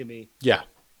presented to me. Yeah.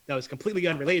 That was completely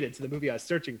unrelated to the movie I was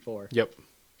searching for. Yep.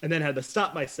 And then had to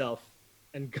stop myself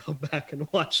and go back and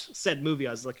watch said movie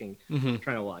I was trying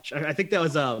to watch. I think that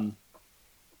was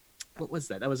what was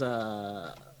that? That was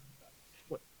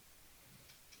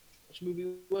which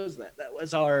movie was that? That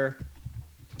was Alhazard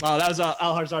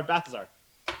Balthazar.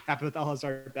 Happened with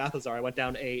Alhazard Balthazar. I went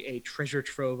down a treasure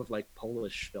trove of like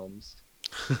Polish films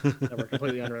that were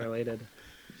completely unrelated,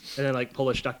 and then like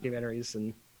Polish documentaries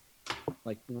and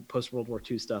like post World War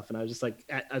II stuff. And I was just like,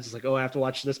 oh, I have to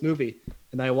watch this movie.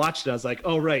 And I watched it. I was like,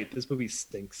 oh right, this movie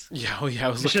stinks. Yeah, oh yeah.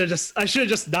 I should have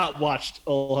just not watched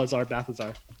Alhazard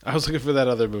Balthazar. I was looking for that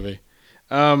other movie.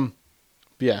 But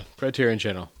yeah, Criterion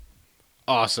Channel,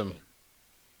 awesome.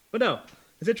 But no,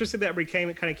 it's interesting that we kind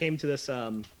of came to this.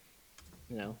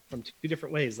 From two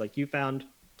different ways. Like you found,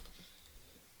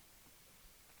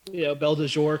 Belle de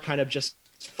Jour kind of just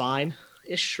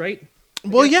fine-ish, right?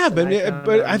 Well, yeah,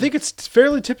 but I think it's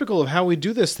fairly typical of how we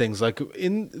do these things. Like,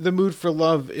 In the Mood for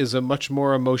Love is a much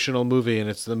more emotional movie, and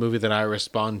it's the movie that I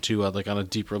respond to like on a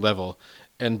deeper level.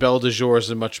 And Belle de Jour is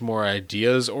a much more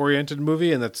ideas-oriented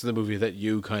movie, and that's the movie that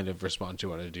you kind of respond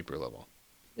to on a deeper level.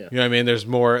 Yeah. You know what I mean? There's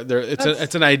more there.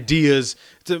 It's an ideas.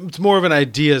 It's more of an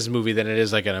ideas movie than it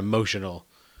is like an emotional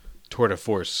tour de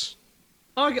force.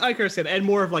 I can understand, and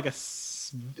more of like it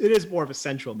is more of a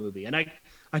sensual movie, and I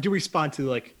do respond to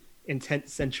like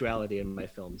intense sensuality in my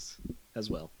films as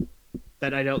well.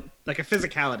 That I don't like a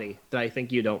physicality that I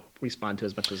think you don't respond to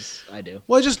as much as I do.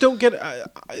 Well, I just don't get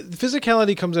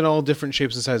physicality comes in all different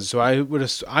shapes and sizes. So I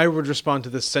would respond to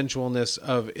the sensualness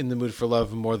of In the Mood for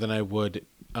Love more than I would.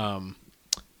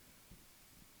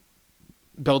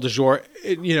 Belle de Jour,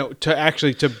 to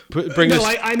bring this.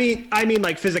 No, I mean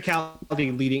like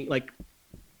physicality leading, like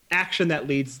action that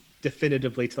leads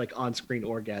definitively to like on-screen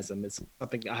orgasm is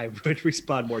something I would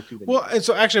respond more to. Well, and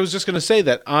so actually, I was just going to say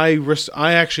that I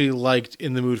actually liked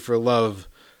In the Mood for Love.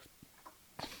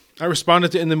 I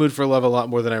responded to In the Mood for Love a lot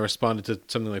more than I responded to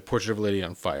something like Portrait of a Lady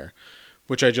on Fire,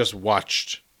 which I just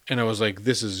watched and I was like,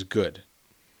 this is good.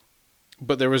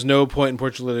 But there was no point in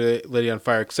Portrait of a Lady on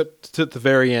Fire, except at the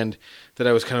very end, that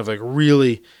I was kind of like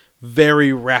really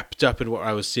very wrapped up in what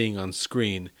I was seeing on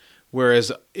screen.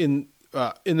 Whereas in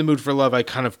the Mood for Love, I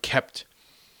kind of kept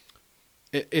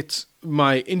it's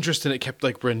my interest in it kept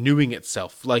like renewing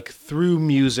itself, like through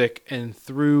music and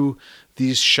through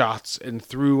these shots and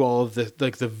through all of the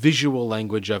like the visual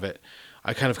language of it.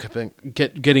 I kind of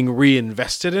kept getting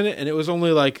reinvested in it, and it was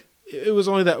only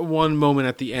that one moment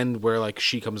at the end where like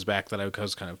she comes back that I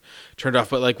was kind of turned off.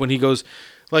 But like when he goes,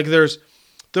 like I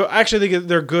actually think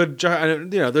they're good.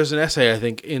 There's an essay I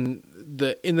think in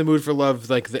the Mood for Love,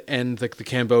 like the end, like the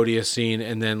Cambodia scene,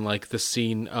 and then like the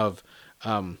scene of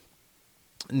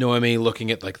Noemi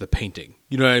looking at like the painting.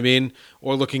 You know what I mean?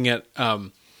 Or looking at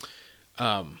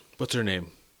what's her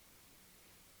name?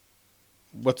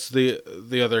 What's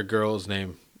the other girl's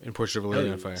name in Portrait of a Lady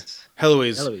on Fire?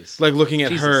 Heloise. Like looking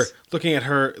at her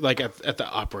like at the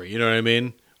Opry, you know what I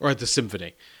mean? Or at the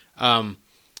symphony.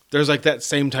 There's like that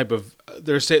same type of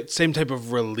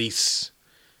release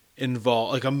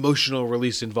involved, like emotional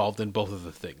release involved in both of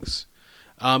the things.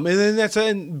 And then that's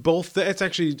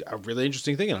actually a really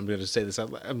interesting thing, and I'm going to say this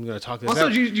out. I'm going to talk this also,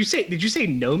 out. Did you say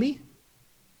Nomi?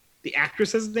 The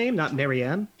actress's name, not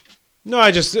Marianne? No,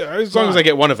 I just as long as I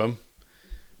get one of them.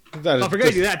 If we're going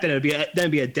to do that, then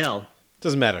it'd be Adele.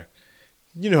 Doesn't matter.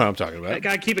 You know what I'm talking about. I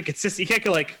gotta keep it consistent. You can't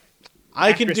go like.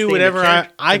 I can do whatever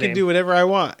I can do whatever I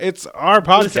want. It's our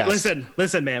podcast.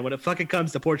 Listen, man. When it fucking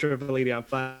comes to Portrait of a Lady on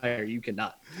Fire, you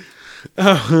cannot.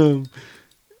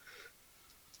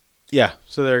 Yeah.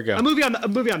 So there you go. A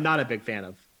movie I'm not a big fan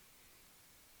of.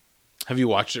 Have you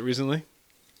watched it recently?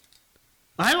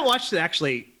 I haven't watched it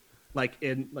actually, like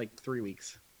in like 3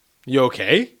 weeks. You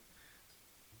okay?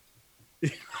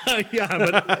 Yeah,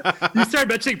 but you started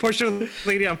mentioning Portrait of a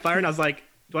Lady on Fire, and I was like,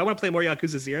 do I want to play more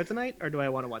Yakuza 0 tonight, or do I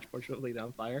want to watch Portrait of a Lady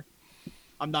on Fire?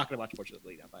 I'm not going to watch Portrait of a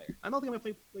Lady on Fire. I don't think I'm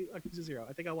going to play Yakuza 0.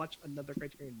 I think I'll watch another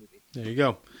Criterion movie. There you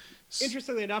go.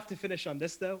 Interestingly enough, to finish on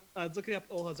this, though, I was looking up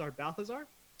Alcazar Balthazar.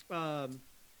 Because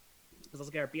I was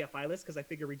looking at our BFI list, because I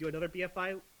figure we do another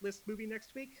BFI list movie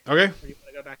next week. Okay. Or do you want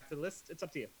to go back to the list? It's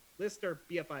up to you. List or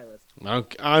BFI list?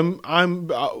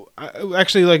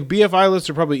 Actually, like, BFI lists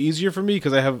are probably easier for me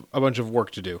because I have a bunch of work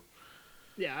to do.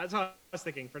 Yeah, that's how I was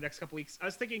thinking for the next couple weeks. I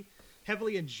was thinking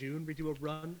heavily in June we do a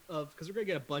run of, because we're gonna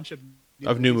get a bunch of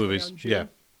new movies. around June, Yeah,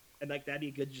 and like that'd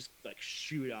be good to just like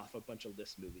shoot off a bunch of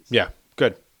list movies. yeah,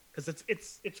 good. Because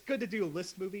it's good to do a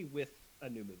list movie with a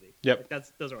new movie. Yep. Like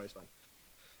those are always fun.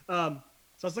 So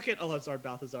I was looking at Alcazar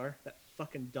Balthazar, that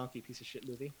fucking donkey piece of shit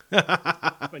movie.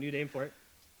 That's my new name for it.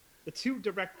 The two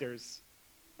directors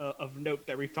of note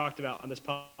that we've talked about on this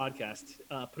podcast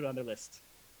put it on their list.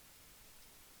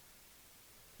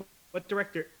 What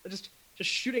director? Just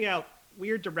shooting out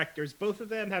weird directors. Both of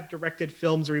them have directed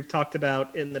films we've talked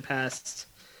about in the past.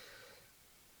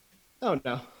 Oh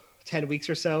no, 10 weeks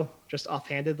or so, just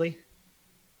offhandedly.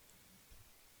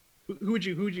 Who would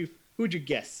you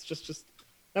guess? Just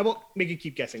I won't make you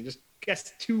keep guessing. Just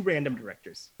guess two random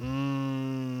directors.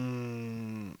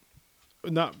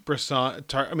 Not Bresson. It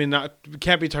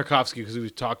can't be Tarkovsky because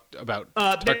we've talked about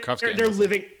Tarkovsky. They're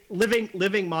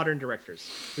living modern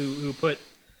directors who put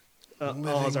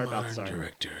Alcazar Balthazar.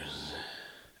 Directors.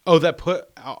 Oh, that put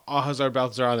Alcazar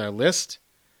Balthazar on their list?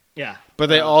 Yeah. But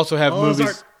they also have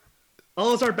movies.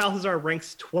 Alcazar Balthazar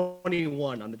ranks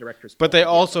 21 on the director's. But they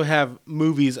also have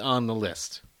movies on the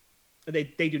list. They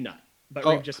do not. But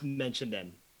we've just mentioned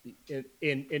them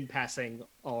in passing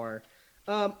or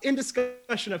in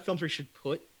discussion of films we should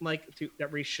put that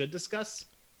we should discuss.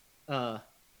 So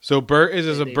is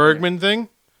this a Bergman thing?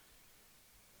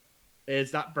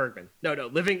 It's not Bergman. No,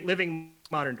 living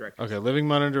modern directors. Okay, living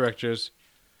modern directors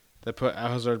that put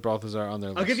Alcazar Balthazar on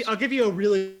their list. I'll give you a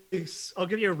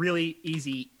really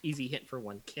easy hint for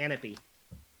one. Canopy.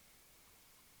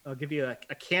 I'll give you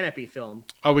a Canopy film.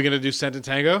 Are we gonna do Scent and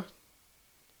Tango?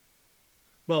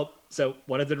 Well, so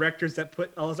one of the directors that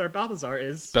put Alcazar Balthazar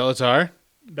is Bellatar.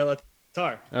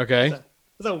 Okay. Okay. That's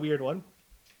a weird one.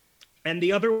 And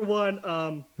the other one,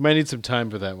 you might need some time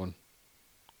for that one.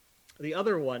 We're not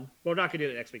going to do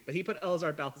it next week, but he put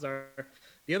Alcazar Balthazar.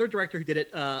 The other director who did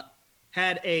it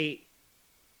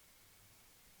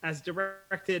has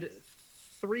directed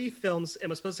 3 films and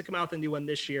was supposed to come out with a new one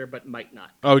this year, but might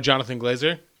not. Oh, Jonathan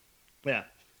Glazer? Yeah.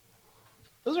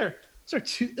 Those are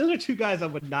two guys I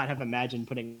would not have imagined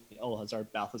putting Alcazar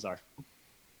Balthazar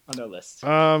on their list.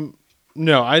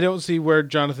 No, I don't see where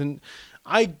Jonathan.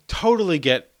 I totally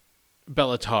get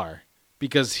Bellatar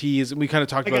because we kind of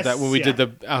talked about that when we did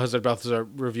the Alcazar Balthazar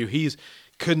review. He's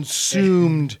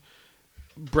consumed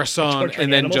Bresson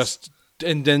and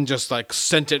then just like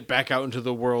sent it back out into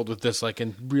the world with this like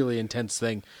really intense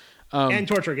thing. And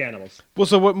torturing animals. Well,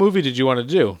 so what movie did you want to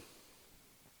do?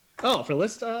 Oh, for the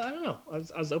list? I don't know. I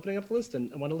was opening up the list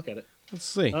and I want to look at it. Let's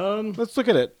see. Let's look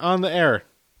at it on the air.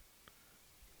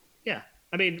 Yeah.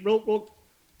 I mean, we'll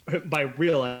by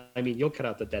real, I mean, you'll cut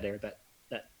out the dead air that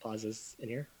pauses in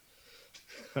here.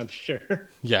 I'm sure.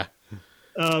 Yeah.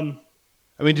 I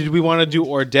mean, did we want to do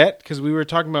Ordette? Because we were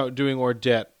talking about doing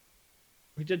Ordette.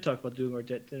 We did talk about doing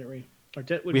Ordette, didn't we?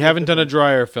 We haven't done a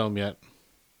Dreyer film yet.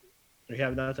 We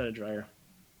have not done a Dreyer.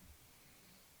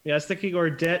 Yeah, I was thinking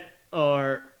Ordette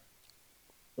or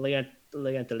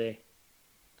Leantele.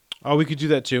 Oh, we could do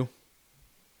that too.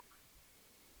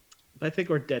 I think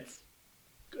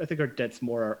Ordette's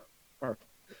more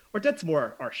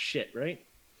our shit, right?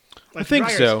 Like I think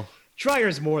so.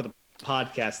 Dreyer's more the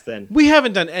podcast than we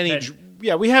haven't done any.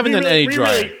 We haven't done any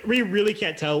Dreyer. We really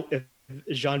can't tell if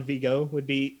Jean Vigo would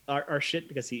be our shit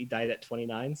because he died at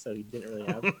 29, so he didn't really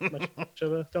have much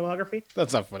of a filmography.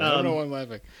 That's not funny. I don't know why I'm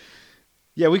laughing.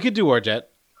 Yeah, we could do Ordette.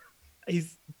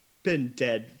 He's been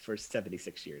dead for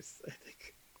 76 years.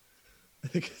 I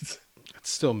think it's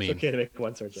still mean. It's okay to make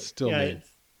one surgery. Still mean.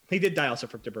 He did die also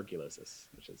from tuberculosis,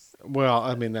 which is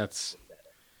I mean that's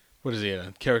what is he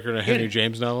a character in a Henry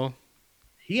James novel?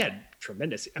 He had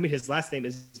tremendous. I mean, his last name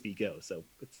is Vigo, so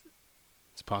it's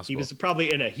possible. He was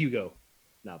probably in a Hugo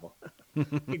novel.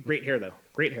 Great hair though.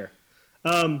 Great hair.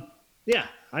 Yeah,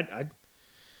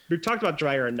 we talked about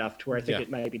Dreyer enough to where I think it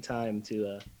might be time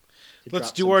to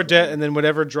let's do Ordette, and then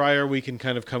whatever Dreyer we can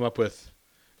kind of come up with,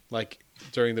 like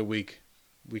during the week.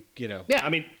 Yeah, I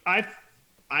mean, I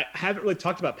haven't really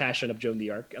talked about Passion of Joan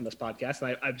d'Arc on this podcast,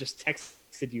 and I've just texted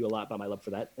texted you a lot about my love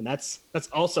for that, and that's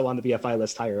also on the BFI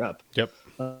list higher up. Yep.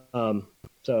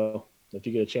 So if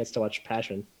you get a chance to watch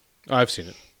Passion, Oh, I've seen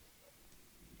it.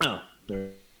 we're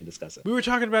going to discuss it. We were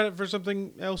talking about it for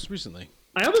something else recently.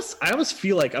 I almost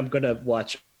feel like I'm going to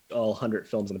watch all 100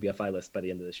 films on the BFI list by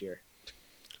the end of this year.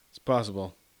 It's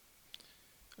possible.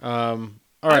 All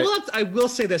right. I will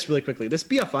say this really quickly. This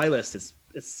BFI list is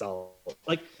solid.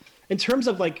 Like, in terms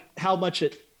of like how much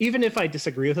it, even if I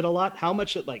disagree with it a lot, how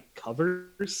much it like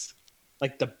covers,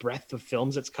 like the breadth of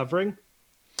films it's covering.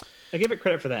 I give it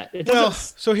credit for that. It Well,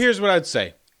 doesn't. so here's what I'd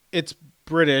say. It's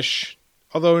British,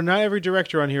 although not every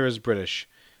director on here is British.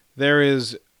 There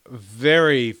is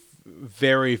very,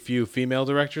 very few female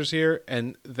directors here,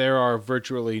 and there are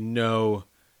virtually no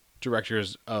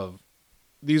directors of...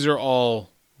 These are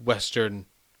all Western,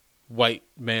 white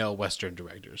male Western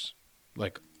directors.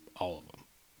 Like, all of them.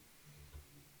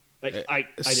 Like, I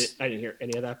didn't hear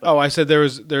any of that. But Oh, I said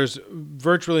there's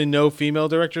virtually no female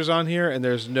directors on here, and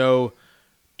there's no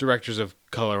directors of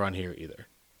color on here either.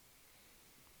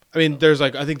 I mean,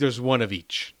 I think there's one of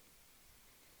each,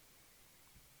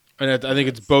 and I think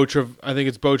it's Beau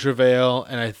Travail,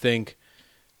 and I think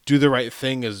Do the Right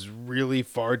Thing is really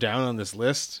far down on this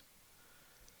list.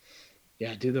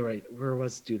 yeah, where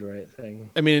was Do the Right Thing?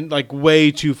 I mean, like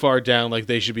way too far down. Like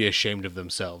they should be ashamed of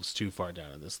themselves. Too far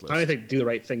down on this list. I don't think Do the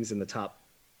Right Thing's in the top.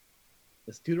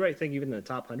 Is Do the Right Thing even in the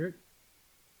top 100?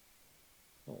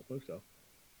 Oh, I think so.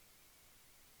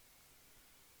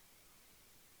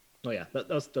 Oh yeah,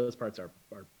 those parts are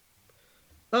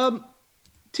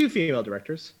two female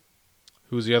directors.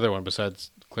 Who's the other one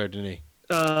besides Claire Denis?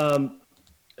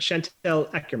 Chantal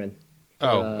Ackerman.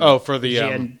 For the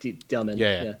Jeanne Delman.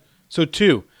 yeah. So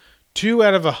two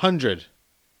out of 100.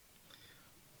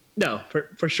 No,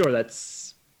 for sure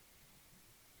that's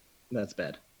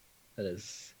bad. That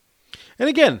is. And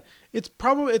again, it's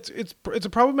a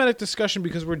problematic discussion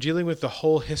because we're dealing with the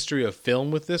whole history of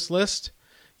film with this list.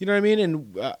 You know what I mean?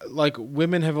 And like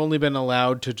women have only been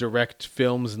allowed to direct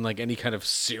films in like any kind of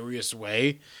serious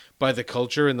way by the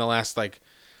culture in the last like,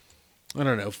 I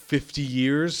don't know, 50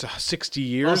 years, 60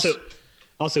 years.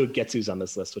 Also Getsu's on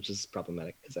this list, which is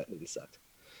problematic because that movie sucked.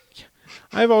 Yeah.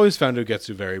 I've always found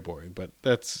Ugetsu very boring, but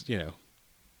that's, you know.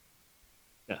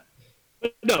 Yeah.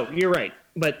 But no, you're right.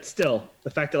 But still, the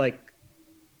fact that like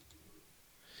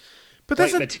but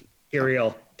that's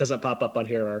material doesn't pop up on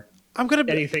here or I'm gonna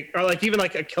be anything, or like even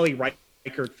like a Kelly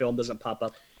Reichardt film doesn't pop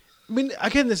up. I mean,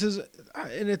 again, this is,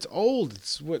 and it's old.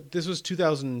 This was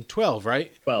 2012,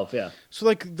 right? 12, yeah. So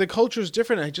like the culture is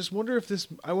different. I just wonder if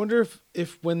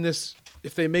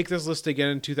if they make this list again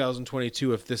in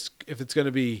 2022, if it's going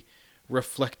to be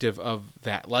reflective of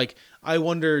that. Like, I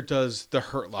wonder, does The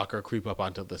Hurt Locker creep up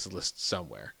onto this list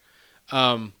somewhere?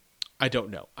 I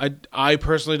don't know. I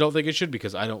personally don't think it should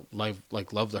because I don't love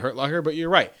The Hurt Locker. But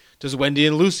you're right. Does Wendy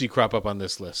and Lucy crop up on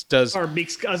this list? Or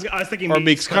Meek's? I was thinking. Or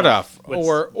Meek's Cutoff.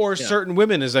 Or yeah. Certain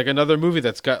Women is like another movie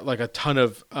that's got like a ton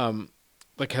of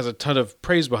has a ton of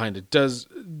praise behind it. There's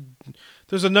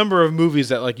a number of movies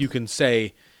that like you can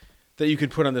say that you can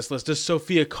put on this list. Does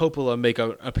Sofia Coppola make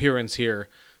an appearance here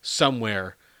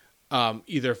somewhere,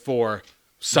 either for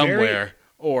somewhere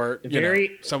or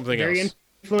something else? Very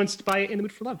influenced by In the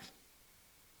Mood for Love.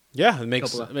 Yeah, it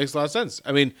makes a lot of sense.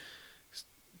 I mean,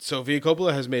 Sofia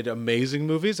Coppola has made amazing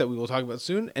movies that we will talk about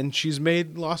soon, and she's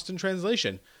made Lost in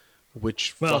Translation,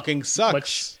 which fucking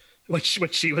sucks. Which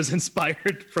she was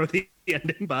inspired for the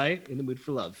ending by In the Mood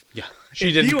for Love. Yeah,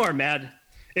 If you are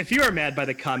mad by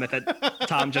the comment that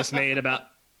Tom just made about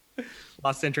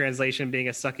Lost in Translation being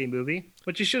a sucky movie,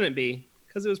 which you shouldn't be,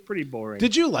 because it was pretty boring.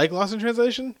 Did you like Lost in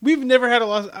Translation? We've never had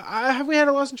have we had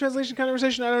a Lost in Translation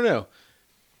conversation? I don't know.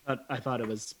 I thought it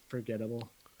was forgettable.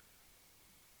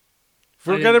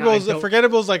 Forgettable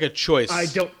is like a choice. I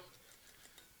don't.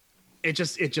 It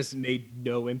just made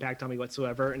no impact on me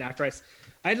whatsoever. And after I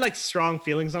had like strong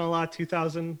feelings on a lot of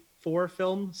 2004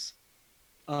 films,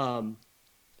 and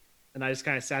I just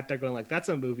kind of sat there going like, "That's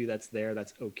a movie that's there,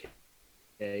 that's okay,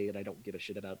 and I don't give a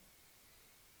shit about."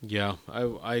 Yeah,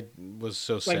 I was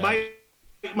so sad. Like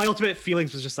my ultimate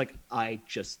feelings was just like I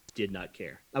just did not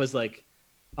care. I was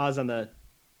on the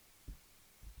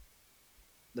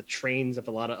trains of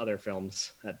a lot of other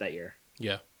films that year.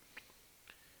 Yeah.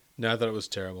 No, I thought it was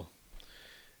terrible.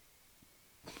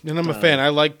 And I'm a fan.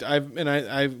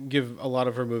 I give a lot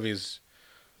of her movies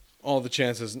all the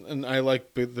chances, and I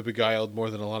like The Beguiled more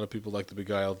than a lot of people like The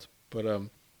Beguiled. But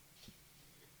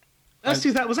was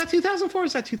that 2004 or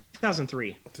was that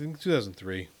 2003? I think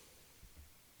 2003.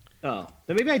 Oh,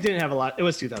 then maybe I didn't have a lot. It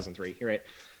was 2003. You're right.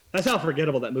 That's how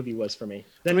forgettable that movie was for me.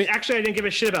 Then actually, I didn't give a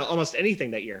shit about almost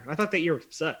anything that year. I thought that year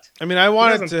sucked. I mean, I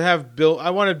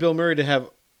wanted Bill Murray to have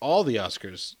all the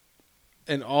Oscars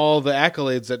and all the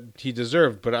accolades that he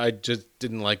deserved, but I just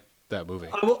didn't like that movie.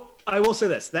 I will say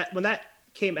this: that when that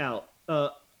came out,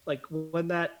 like when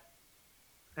that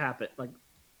happened, like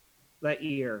that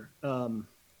year, I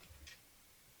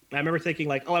remember thinking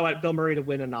like, "Oh, I want Bill Murray to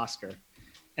win an Oscar,"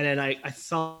 and then I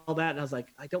saw that and I was like,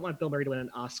 "I don't want Bill Murray to win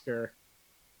an Oscar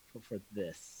for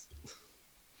this."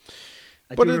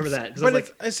 I do remember that.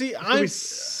 But I'm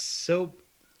so.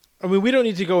 I mean, we don't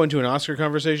need to go into an Oscar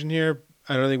conversation here.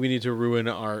 I don't think we need to ruin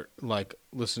our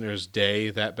listeners'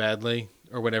 day that badly,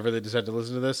 or whenever they decide to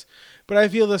listen to this. But I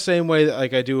feel the same way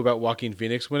that I do about Joaquin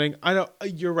Phoenix winning.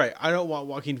 You're right. I don't want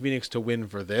Joaquin Phoenix to win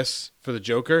for the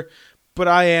Joker, but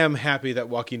I am happy that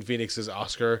Joaquin Phoenix's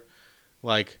Oscar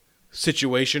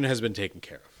situation has been taken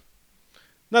care of.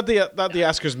 Not the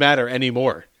Oscars matter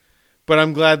anymore, but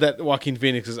I'm glad that Joaquin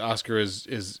Phoenix's Oscar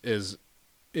is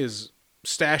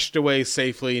stashed away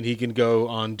safely, and he can go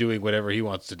on doing whatever he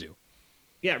wants to do.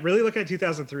 Yeah, really look at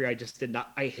 2003. I just did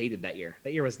not. I hated that year.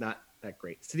 That year was not that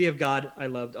great. City of God, I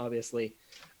loved, obviously.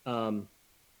 Well,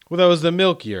 that was the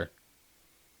Milk year.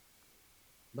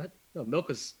 What? No, Milk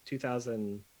was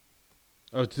 2000.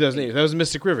 Oh, 2008. That was the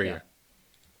Mystic River year.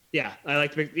 Yeah, I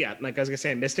liked. Yeah, like I was gonna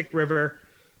say, Mystic River,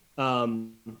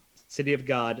 City of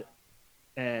God,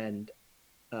 and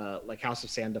House of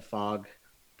Sand and Fog.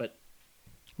 But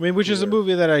I mean, which is a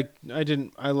movie that I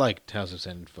liked House of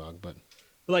Sand and Fog, but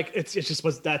it just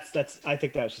was that's I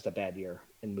think that was just a bad year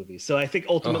in movies. So I think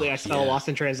ultimately I saw Lost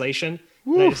in Translation.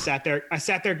 And I just sat there. I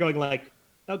sat there going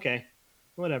okay,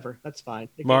 whatever, that's fine.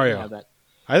 Mario, have that.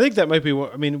 I think that might be.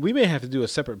 I mean, we may have to do a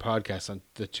separate podcast on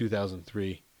the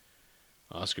 2003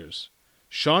 Oscars.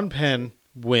 Sean Penn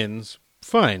wins.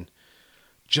 Fine.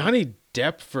 Johnny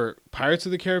Depp for Pirates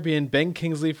of the Caribbean, Ben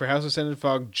Kingsley for House of Sand and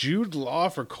Fog, Jude Law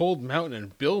for Cold Mountain,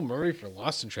 and Bill Murray for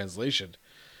Lost in Translation.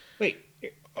 Wait,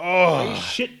 are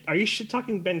you shit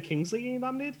talking Ben Kingsley getting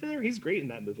nominated for there? He's great in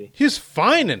that movie. He's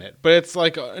fine in it, but it's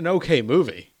an okay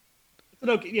movie.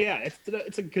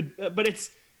 It's a good, but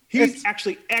he's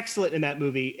actually excellent in that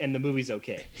movie, and the movie's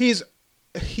okay. He's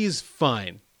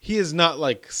fine. He is not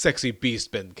sexy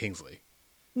beast Ben Kingsley.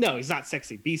 No, he's not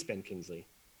sexy beast Ben Kingsley.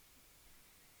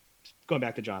 Going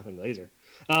back to Jonathan Glazer.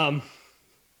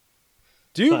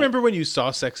 Do you remember when you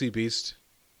saw Sexy Beast?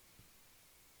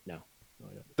 No,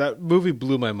 I don't. That movie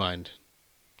blew my mind.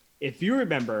 If you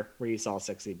remember where you saw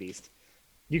Sexy Beast,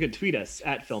 you can tweet us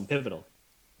at Film Pivotal.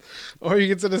 Or you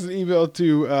can send us an email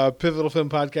to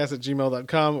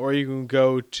pivotalfilmpodcast@gmail.com, or you can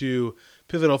go to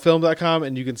pivotalfilm.com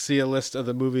and you can see a list of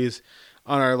the movies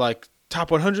on our top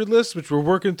 100 list, which we're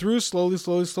working through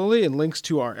slowly, and links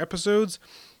to our episodes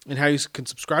and how you can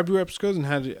subscribe to our episodes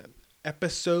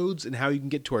and how you can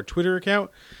get to our Twitter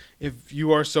account. If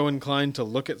you are so inclined to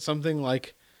look at something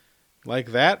like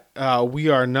that, we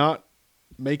are not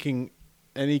making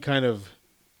any kind of.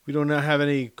 We do not have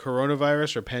any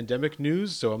coronavirus or pandemic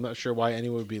news, so I'm not sure why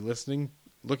anyone would be looking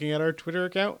at our Twitter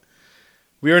account.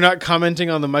 We are not commenting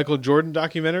on the Michael Jordan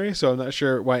documentary, so I'm not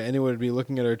sure why anyone would be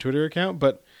looking at our Twitter account,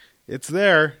 but it's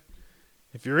there.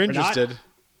 If you're interested,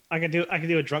 I can do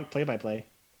a drunk play-by-play.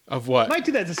 Of what? I might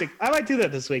do that this week.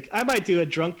 I might do a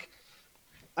drunk.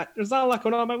 There's not a lot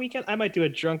going on my weekend. I might do a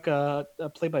drunk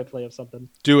play-by-play of something.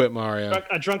 Do it, Mario.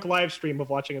 A drunk live stream of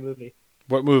watching a movie.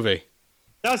 What movie?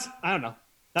 I don't know.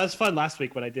 That was fun last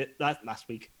week when I did that. Last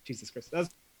week, Jesus Christ, that was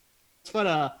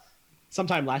fun.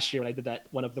 Sometime last year when I did that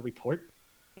one of The Report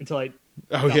until I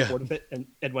got bored of it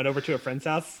and went over to a friend's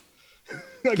house.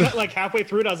 I got halfway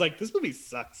through it, I was like, "This movie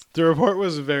sucks." The Report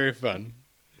was very fun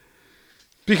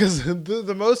because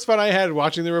the most fun I had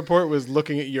watching The Report was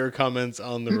looking at your comments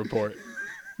on The Report.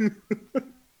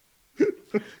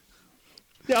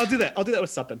 Yeah, I'll do that. I'll do that with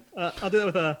something. I'll do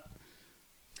that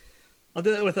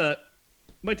with a.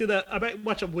 I might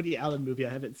watch a Woody Allen movie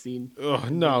I haven't seen. Oh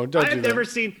no! Don't do that.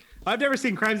 I've never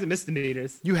seen Crimes and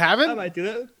Misdemeanors. You haven't? I might do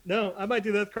that. No, I might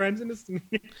do that with Crimes and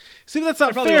Misdemeanors. See, that's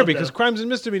not fair because Crimes and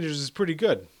Misdemeanors is pretty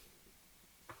good.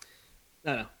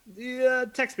 No. Yeah,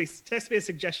 text me a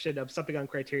suggestion of something on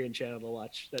Criterion Channel to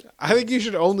watch. I think you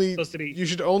should only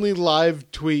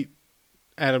live tweet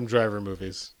Adam Driver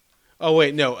movies. Oh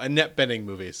wait, no, Annette Bening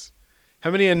movies.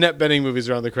 How many Annette Bening movies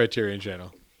are on the Criterion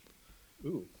Channel?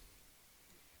 Ooh.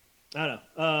 I don't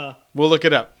know. We'll look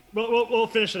it up. We'll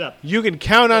finish it up. You can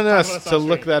count on us to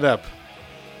look that up.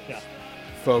 Yeah.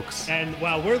 Folks. And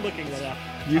while we're looking it up,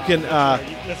 you can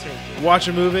watch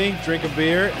a movie, drink a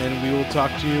beer, and we will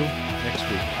talk to you next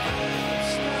week.